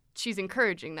 She's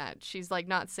encouraging that. She's like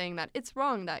not saying that it's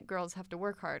wrong that girls have to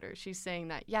work harder. She's saying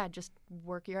that, yeah, just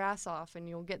work your ass off and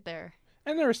you'll get there.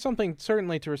 And there is something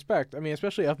certainly to respect. I mean,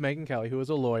 especially of Megyn Kelly, who is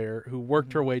a lawyer, who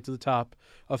worked her way to the top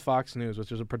of Fox News,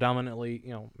 which is a predominantly,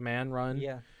 man-run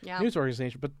Yeah. Yeah. news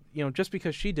organization. But, just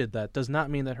because she did that does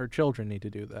not mean that her children need to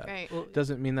do that. Right. Well,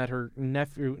 Doesn't mean that her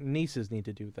nieces need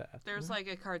to do that. There's like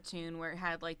a cartoon where it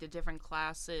had like the different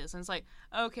classes, and it's like,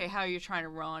 okay, how you're trying to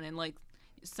run, and like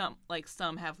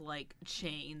some have like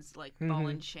chains, like ball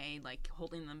and chain, like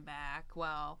holding them back,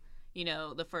 while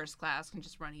the first class can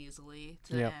just run easily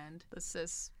to Yep. the end. The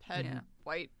cis head Yeah.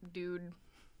 white dude.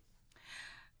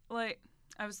 Like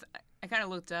I kind of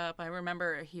looked up. I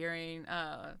remember hearing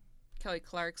Kelly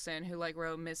Clarkson, who like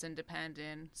wrote Miss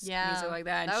Independent, Yeah, music like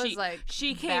that. And that was, like,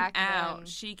 she came back out. then.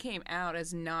 She came out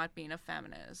as not being a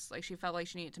feminist. Like she felt like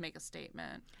she needed to make a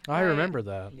statement. I Right. remember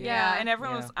that. Yeah, and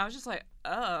everyone Yeah. was. I was just like,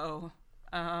 oh,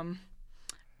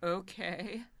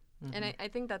 okay. And I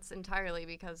think that's entirely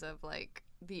because of like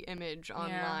the image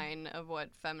online of what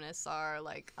feminists are.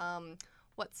 Like,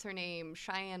 what's her name?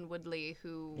 Cheyenne Woodley,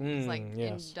 who was like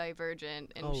yes. in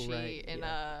Divergent, and Oh, she right, in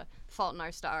yeah. Fault in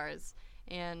Our Stars.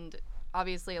 And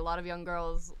obviously, a lot of young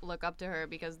girls look up to her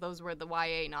because those were the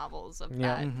YA novels of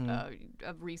Yeah. that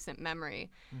of recent memory.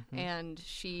 And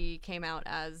she came out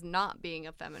as not being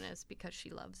a feminist because she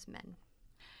loves men.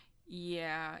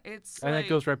 Yeah, it's And like, that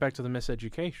goes right back to the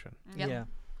miseducation. Yep. Yeah.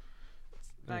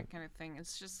 that kind of thing.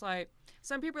 It's just like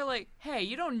some people are like, "Hey,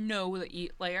 you don't know what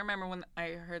like." I remember when I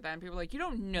heard that, and people were like, "You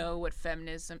don't know what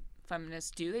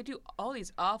feminists do. They do all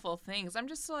these awful things." I'm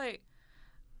just like,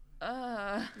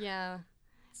 Yeah.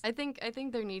 I think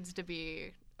there needs to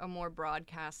be a more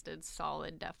broadcasted,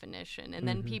 solid definition, and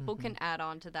then people can add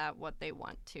on to that what they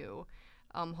want to.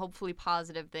 Hopefully,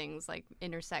 positive things like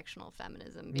intersectional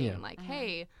feminism, being Yeah. like,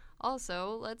 hey,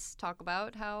 also let's talk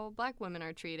about how Black women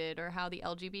are treated or how the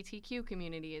LGBTQ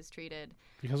community is treated,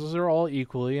 Because those are all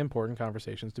equally important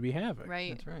conversations to be having.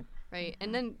 right? That's right. Right,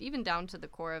 and then even down to the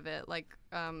core of it, like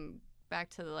back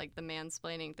to the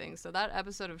mansplaining thing. So that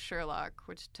episode of Sherlock,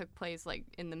 which took place like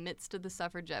in the midst of the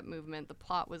suffragette movement, the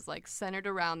plot was like centered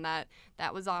around that.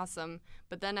 That was awesome.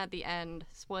 But then at the end,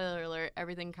 spoiler alert,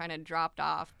 everything kind of dropped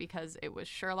off because it was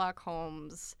Sherlock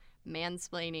Holmes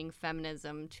mansplaining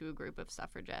feminism to a group of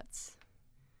suffragettes.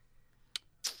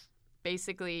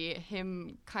 Basically,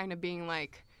 him kind of being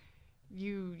like,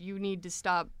 you need to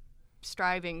stop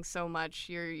striving so much.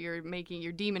 You're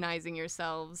demonizing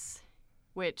yourselves,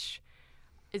 which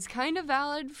is kind of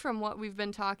valid from what we've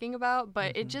been talking about,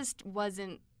 but it just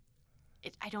wasn't.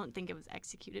 I don't think it was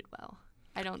executed well.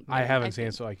 I haven't seen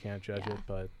think- it, so I can't judge yeah. it,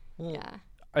 but Well, Yeah,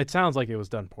 it sounds like it was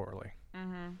done poorly.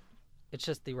 it's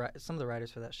just some of the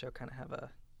writers for that show kind of have a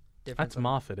different. That's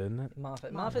Moffat, isn't it?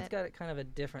 Moffat. Moffat. Moffat's got kind of a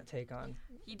different take on.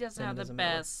 he doesn't have the Feminism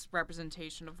at all. best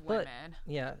representation of But- women.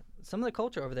 Yeah, some of the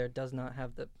culture over there does not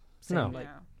have the same No. like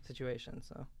Yeah. situation.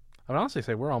 So I would honestly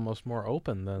say we're almost more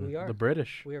open than We are. the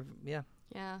British. we're yeah.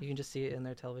 you can just see it in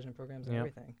their television programs and Yep.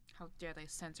 everything. How dare they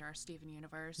censor our Steven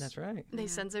Universe? That's right. They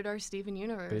censored our Steven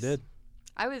Universe. They did.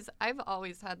 I've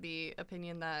always had the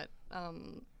opinion that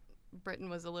Britain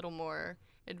was a little more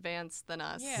advanced than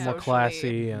us. Yeah. More socially.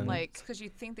 classy and- like It's because you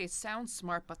think they sound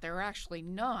smart, but they're actually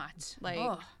not. Like-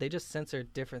 Ugh. They just censor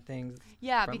different things.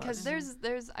 yeah, from because us.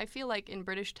 there's I feel like in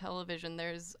British television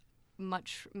there's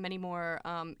many more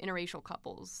interracial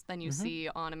couples than you see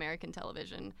on American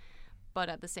television, but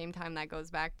at the same time that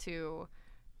goes back to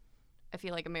I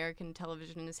feel like American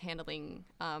television is handling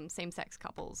same-sex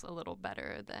couples a little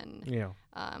better than Yeah,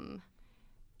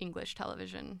 English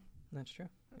television That's true.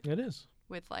 it is.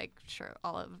 with like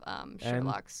all of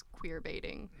Sherlock's queer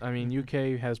baiting. I mean,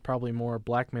 UK has probably more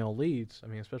black male leads. I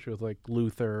mean, especially with like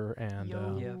Luther and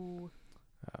Yeah.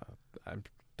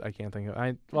 I can't think of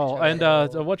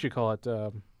Charlie. what you call it,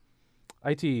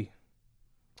 IT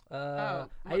Oh,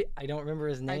 I don't remember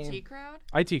his name. IT crowd?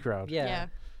 IT crowd. Yeah.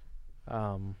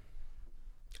 Um,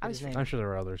 I was His name. I'm sure there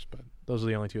are others, but those are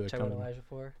the only two that Check come out to me. Elijah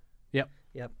for. Yep.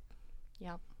 Yep.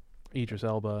 Idris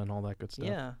Elba and all that good stuff.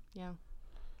 Yeah. Yeah.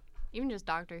 Even just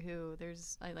Doctor Who,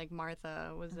 there's like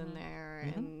Martha was in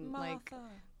there, and like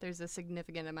there's a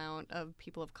significant amount of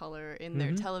people of color in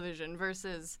their television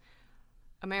versus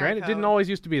America. Granted, it didn't always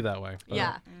used to be that way. But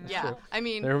Yeah, yeah. true. I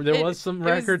mean, There it- was some it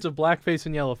was- records of blackface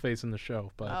and yellowface in the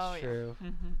show, but Oh yeah, True.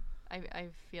 I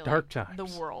feel Dark like the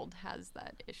times. world has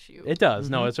that issue. it does.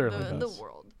 No, it certainly the does.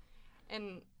 world,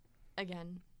 and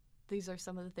again, these are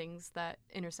some of the things that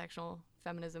intersectional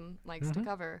feminism likes to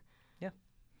cover. Yeah.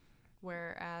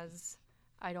 Whereas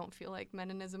I don't feel like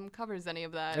Meninism covers any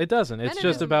of that. It doesn't. It's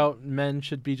just Feminism- about men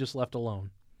should be just left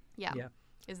alone. Yeah. Yeah.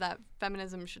 Is that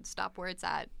feminism should stop where it's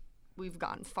at. We've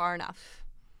gone far enough.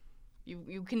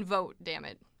 You can vote, damn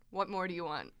it. What more do you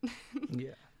want?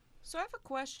 Yeah. So I have a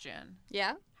question.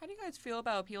 Yeah, How do you guys feel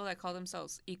about people that call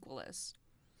themselves equalists?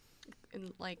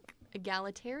 and like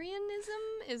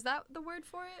egalitarianism, is that the word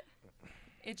for it?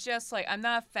 It's just like, I'm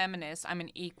not a feminist, I'm an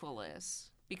equalist.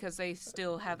 Because they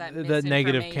still have that The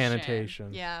negative misinformation.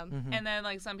 connotation. Yeah. And then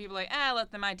like some people are like,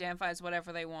 let them identify as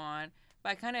whatever they want. But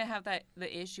I kind of have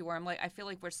the issue where I'm like, I feel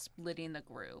like we're splitting the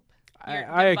group.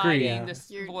 You're I agree. dividing Yeah. this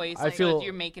You're- voice, I so feel-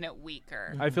 you're making it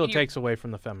weaker. I feel it And you're- takes away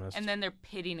from the feminists. And then they're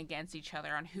pitting against each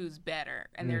other on who's better,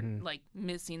 and they're like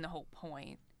missing the whole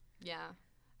point. Yeah.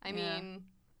 I Yeah. mean,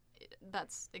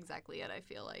 that's exactly it. I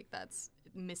feel like that's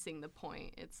missing the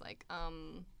point. It's like,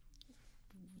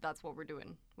 that's what we're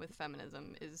doing with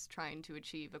feminism, is trying to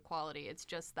achieve equality. It's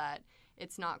just that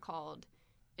it's not called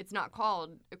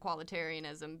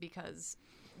equalitarianism because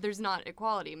there's not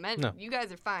equality. Men, No. you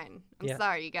guys are fine. I'm Yeah.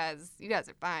 sorry, you guys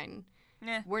are fine.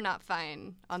 Yeah. We're not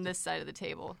fine on this side of the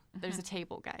table. There's a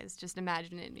table, guys. Just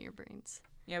imagine it in your brains.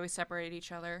 Yeah, we separate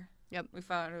each other. Yep. We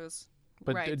found it was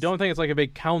But Right. don't think it's like a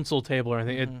big council table or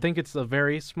anything. I think it's a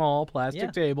very small plastic Yeah.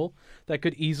 table that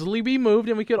could easily be moved,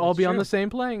 and we could all That's be on true. the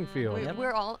same playing field.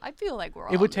 We're all. I feel like we're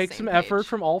all. It would on the take same some effort page.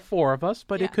 from all four of us,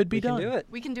 but Yeah. it could be We can done. do it.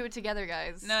 We can do it together,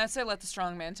 guys. no. I say let the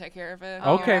strong man take care of it.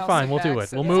 Okay, I'll fine, sit we'll do back, it.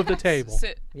 sit We'll move the back, table.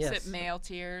 Sit Yes. male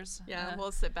tears. Yeah,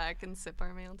 we'll sit back and sip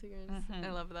our male tears. Mhm.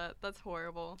 I love that. That's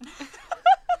horrible.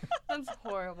 That's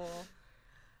horrible.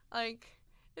 Like,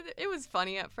 it was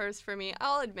funny at first for me.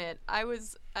 I'll admit,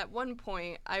 at one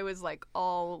point, I was like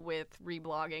all with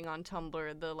reblogging on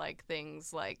Tumblr, the like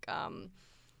things like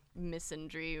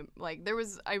misandry. Like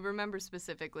I remember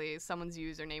specifically someone's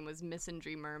username was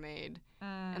misandry mermaid,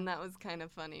 and that was kind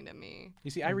of funny to me.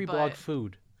 You see, I reblog But-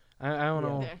 food. I don't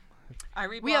know. There. I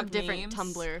read We have different memes.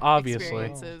 Tumblr Obviously.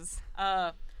 experiences.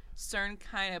 Certain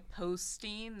kind of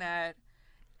posting that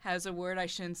has a word I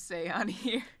shouldn't say on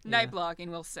here. Night blogging,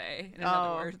 we'll say, in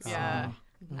other words. Yeah.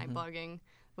 Night blogging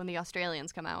when the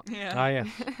Australians come out. Yeah. Ah, yes.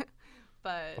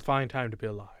 But A fine time to be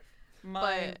alive.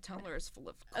 My But- Tumblr is full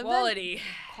of then- quality.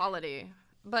 quality.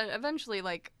 But eventually,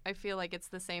 like, I feel like it's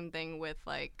the same thing with,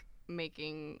 like,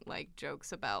 making, like,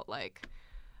 jokes about, like,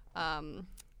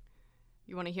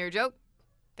 you want to hear a joke?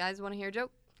 Guys want to hear a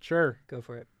joke? Sure. Go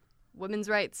for it. Women's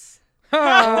rights.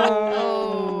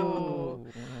 Oh.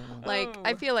 Like,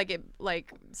 I feel like it,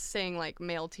 like, saying, like,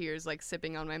 male tears, like,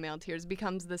 sipping on my male tears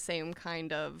becomes the same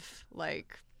kind of,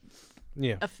 like,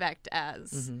 Yeah. effect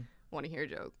as Mhm. want to hear a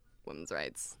joke. Women's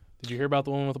rights. Did you hear about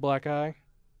the woman with the black eye?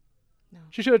 No.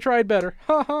 She should have tried better.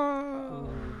 Ha ha.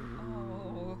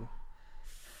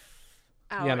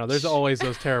 Oh. Yeah, no, there's Ouch. always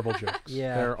those terrible jokes.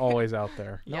 Yeah. They're always out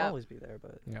there. They'll Yeah. always be there,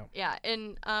 but Yeah,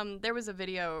 and there was a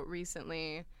video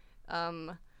recently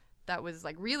that was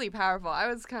like really powerful. I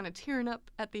was kind of tearing up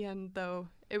at the end though.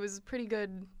 It was pretty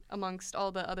good amongst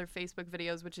all the other Facebook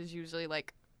videos, which is usually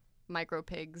like micro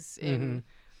pigs in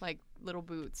like little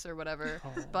boots or whatever.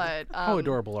 But How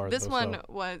adorable are this those? one though?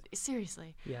 was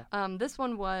seriously. yeah. This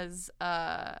one was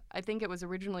I think it was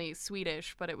originally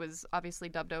Swedish, but it was obviously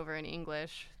dubbed over in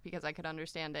English because I could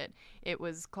understand it. It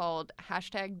was called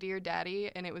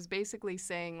 #DearDaddy, and it was basically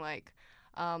saying like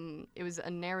it was a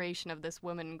narration of this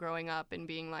woman growing up and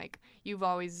being like, "You've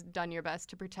always done your best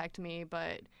to protect me,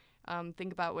 but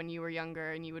think about when you were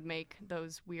younger and you would make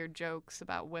those weird jokes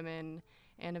about women."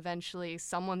 And eventually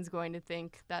someone's going to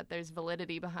think that there's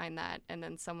validity behind that, and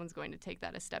then someone's going to take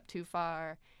that a step too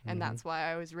far. And that's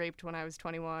why I was raped when I was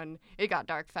 21. It got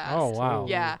dark fast. Oh, wow.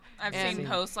 Yeah. I've And- seen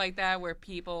posts like that where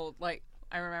people like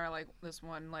I remember like this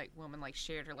one like woman like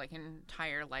shared her like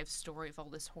entire life story of all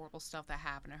this horrible stuff that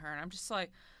happened to her, and I'm just like,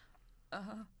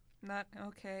 not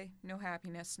okay, no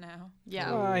happiness now.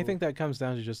 Yeah. Well, I think that comes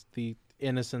down to just the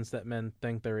innocence that men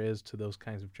think there is to those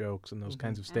kinds of jokes and those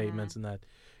kinds of statements, and that,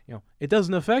 you know, it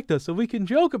doesn't affect us, so we can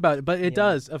joke about it, but it Yeah.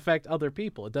 does affect other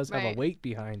people. It does have a Right. weight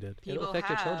behind it. It'll People affect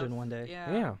your children have- one day.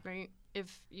 Yeah. Right.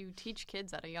 If you teach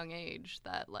kids at a young age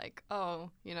that, like,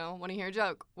 oh, you know, want to hear a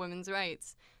joke, women's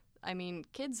rights. I mean,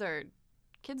 kids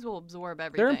will absorb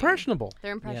everything. They're impressionable.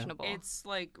 They're impressionable. It's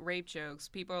like rape jokes.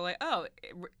 People are like, oh,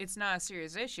 it's not a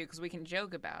serious issue because we can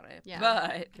joke about it. Yeah.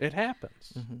 But It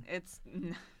happens. it's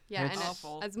yeah, it's and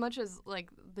awful. as much as like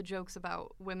the jokes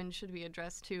about women should be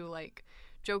addressed too, like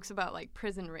jokes about like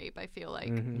prison rape, I feel like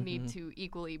need to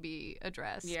equally be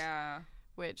addressed. yeah.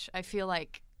 Which I feel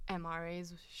like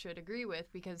MRAs should agree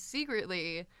with, because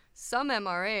secretly some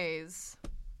MRAs,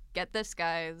 get this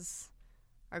guys,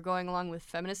 are going along with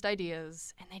feminist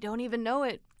ideas and they don't even know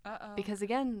it because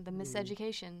again, the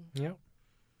miseducation. Yep.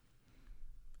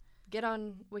 Get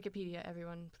on Wikipedia,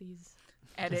 everyone, please.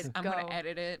 Edit. I'm gonna Go.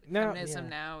 edit it. No. Feminism Yeah.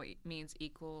 now means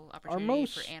equal opportunity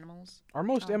most- for animals. Are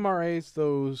most Oh. MRAs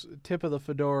those tip of the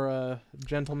fedora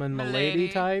gentleman milady Milady.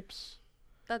 types?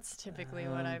 That's typically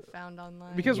what I've found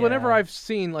online. Because whenever Yeah. I've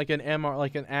seen like an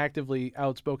like an actively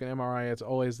outspoken MRI, it's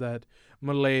always that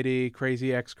milady,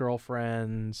 crazy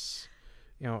ex-girlfriends.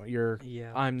 You know,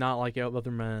 Yeah. I'm not like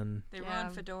other men. They Yeah.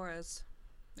 ruined fedoras.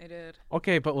 They did.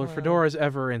 Okay, but were Well- fedoras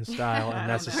ever in style I don't and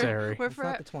know. necessary? We're It's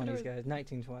not the for- 20s, guys.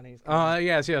 1920s.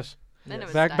 Yes. Then it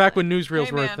was Back when stylish. newsreels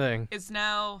Hey, were a man, thing. It's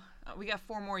now. We got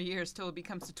 4 more years till it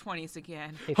becomes the 20s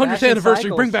again. Hey, 100th fashion anniversary,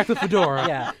 cycles. bring back the fedora.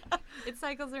 Yeah. It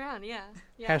cycles around, yeah.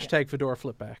 Hashtag fedora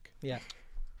flipback. Yeah.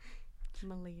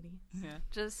 Milady.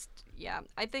 Yeah.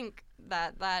 I think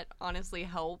that honestly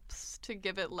helps to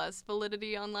give it less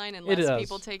validity online and It less does.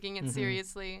 people taking it Mhm.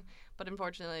 seriously. But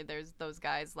unfortunately, there's those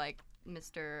guys like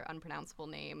Mr. Unpronounceable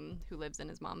Name who lives in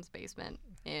his mom's basement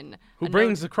in Who a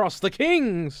brings across the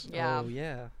kings? Yeah, Oh,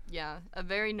 yeah. yeah, a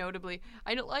very notably.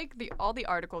 I don't like all the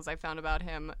articles I found about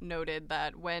him noted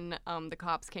that when the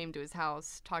cops came to his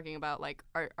house talking about like,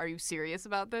 are you serious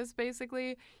about this?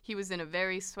 Basically, he was in a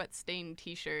very sweat-stained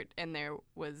T-shirt, and there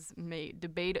was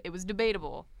it was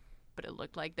debatable, but it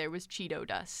looked like there was Cheeto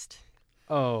dust.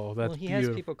 Oh, that's Well, he beautiful.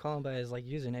 has people call him by his like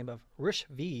username of Rush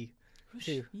V.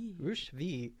 Rush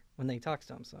V when they talk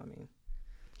to him. So I mean,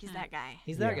 He's that guy.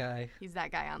 he's that Yeah. guy. He's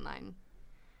that guy online.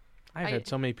 I've I- had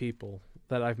so many people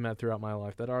that I've met throughout my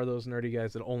life that are those nerdy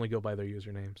guys that only go by their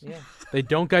usernames. Yeah. They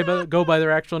don't go by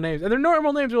their actual names. And their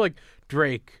normal names are like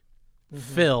Drake,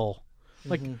 Phil.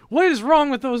 Like, what is wrong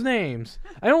with those names?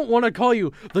 I don't want to call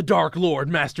you the Dark Lord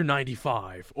Master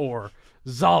 95 or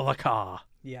Zalaka.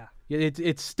 Yeah.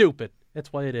 It's stupid.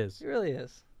 That's what it is. It really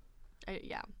is.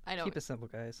 I don't Keep it simple,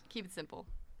 guys. keep it simple.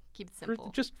 Keep it Re-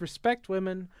 simple. Just respect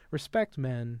women, respect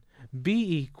men,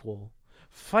 be equal,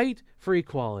 fight for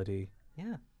equality.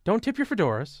 Yeah. Don't tip your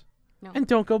fedoras, No. and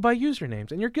don't go by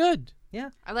usernames, and you're good. Yeah.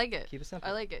 I like it. Keep it simple.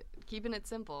 I like it. Keeping it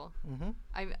simple. Mm-hmm.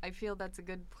 I feel that's a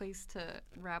good place to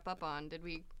wrap up on. Did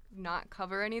we not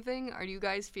cover anything? Are you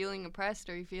guys feeling oppressed?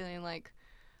 Are you feeling like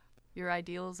your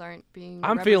ideals aren't being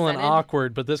I'm feeling represented?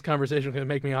 awkward, but this conversation is going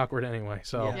to make me awkward anyway.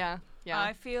 So Yeah. Yeah.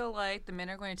 I feel like the men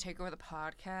are going to take over the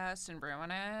podcast and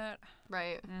ruin it.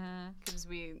 Right. Mm-hmm. Because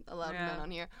we allow Yeah. men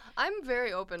on here. I'm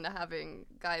very open to having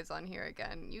guys on here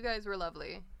again. You guys were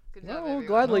lovely. Good yeah, job, we'll everyone.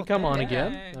 gladly Oh, come on thank you.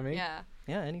 again. I mean, Yeah.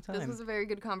 Yeah. Anytime. This was a very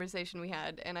good conversation we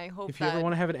had, and I hope if you that. ever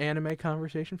want to have an anime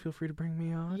conversation, feel free to bring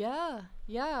me on. Yeah.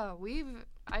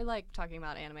 I like talking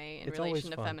about anime in It's always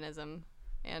relation to fun. feminism,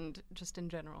 and just in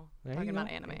general There talking you about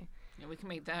go. anime. Yeah, we can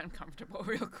make that uncomfortable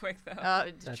real quick though.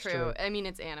 It's That's true. true. I mean,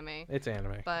 it's anime, It's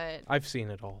anime. but I've seen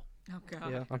it all. Oh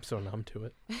god. Yeah. I'm so numb to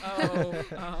it.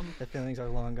 Oh. The feelings are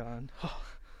long gone.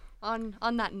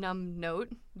 on that numb note,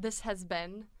 this has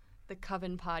been the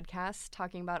Coven Podcast,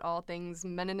 talking about all things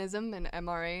meninism and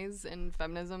MRAs and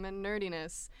feminism and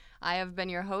nerdiness. I have been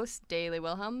your host, Daily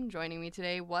Wilhelm. Joining me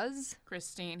today was,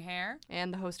 Christine Hare.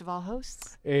 and the host of all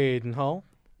hosts, Aiden Hull.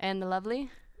 and the lovely.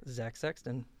 Zach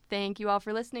Sexton. Thank you all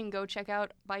for listening. Go check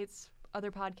out Byte's other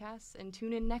podcasts and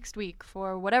tune in next week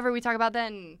for whatever we talk about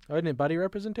then. Oh, isn't it body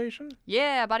representation?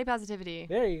 Yeah, body positivity.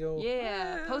 There you go.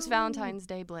 Yeah, post Valentine's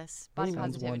Day bliss. Body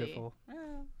Sounds positivity. wonderful. Yeah,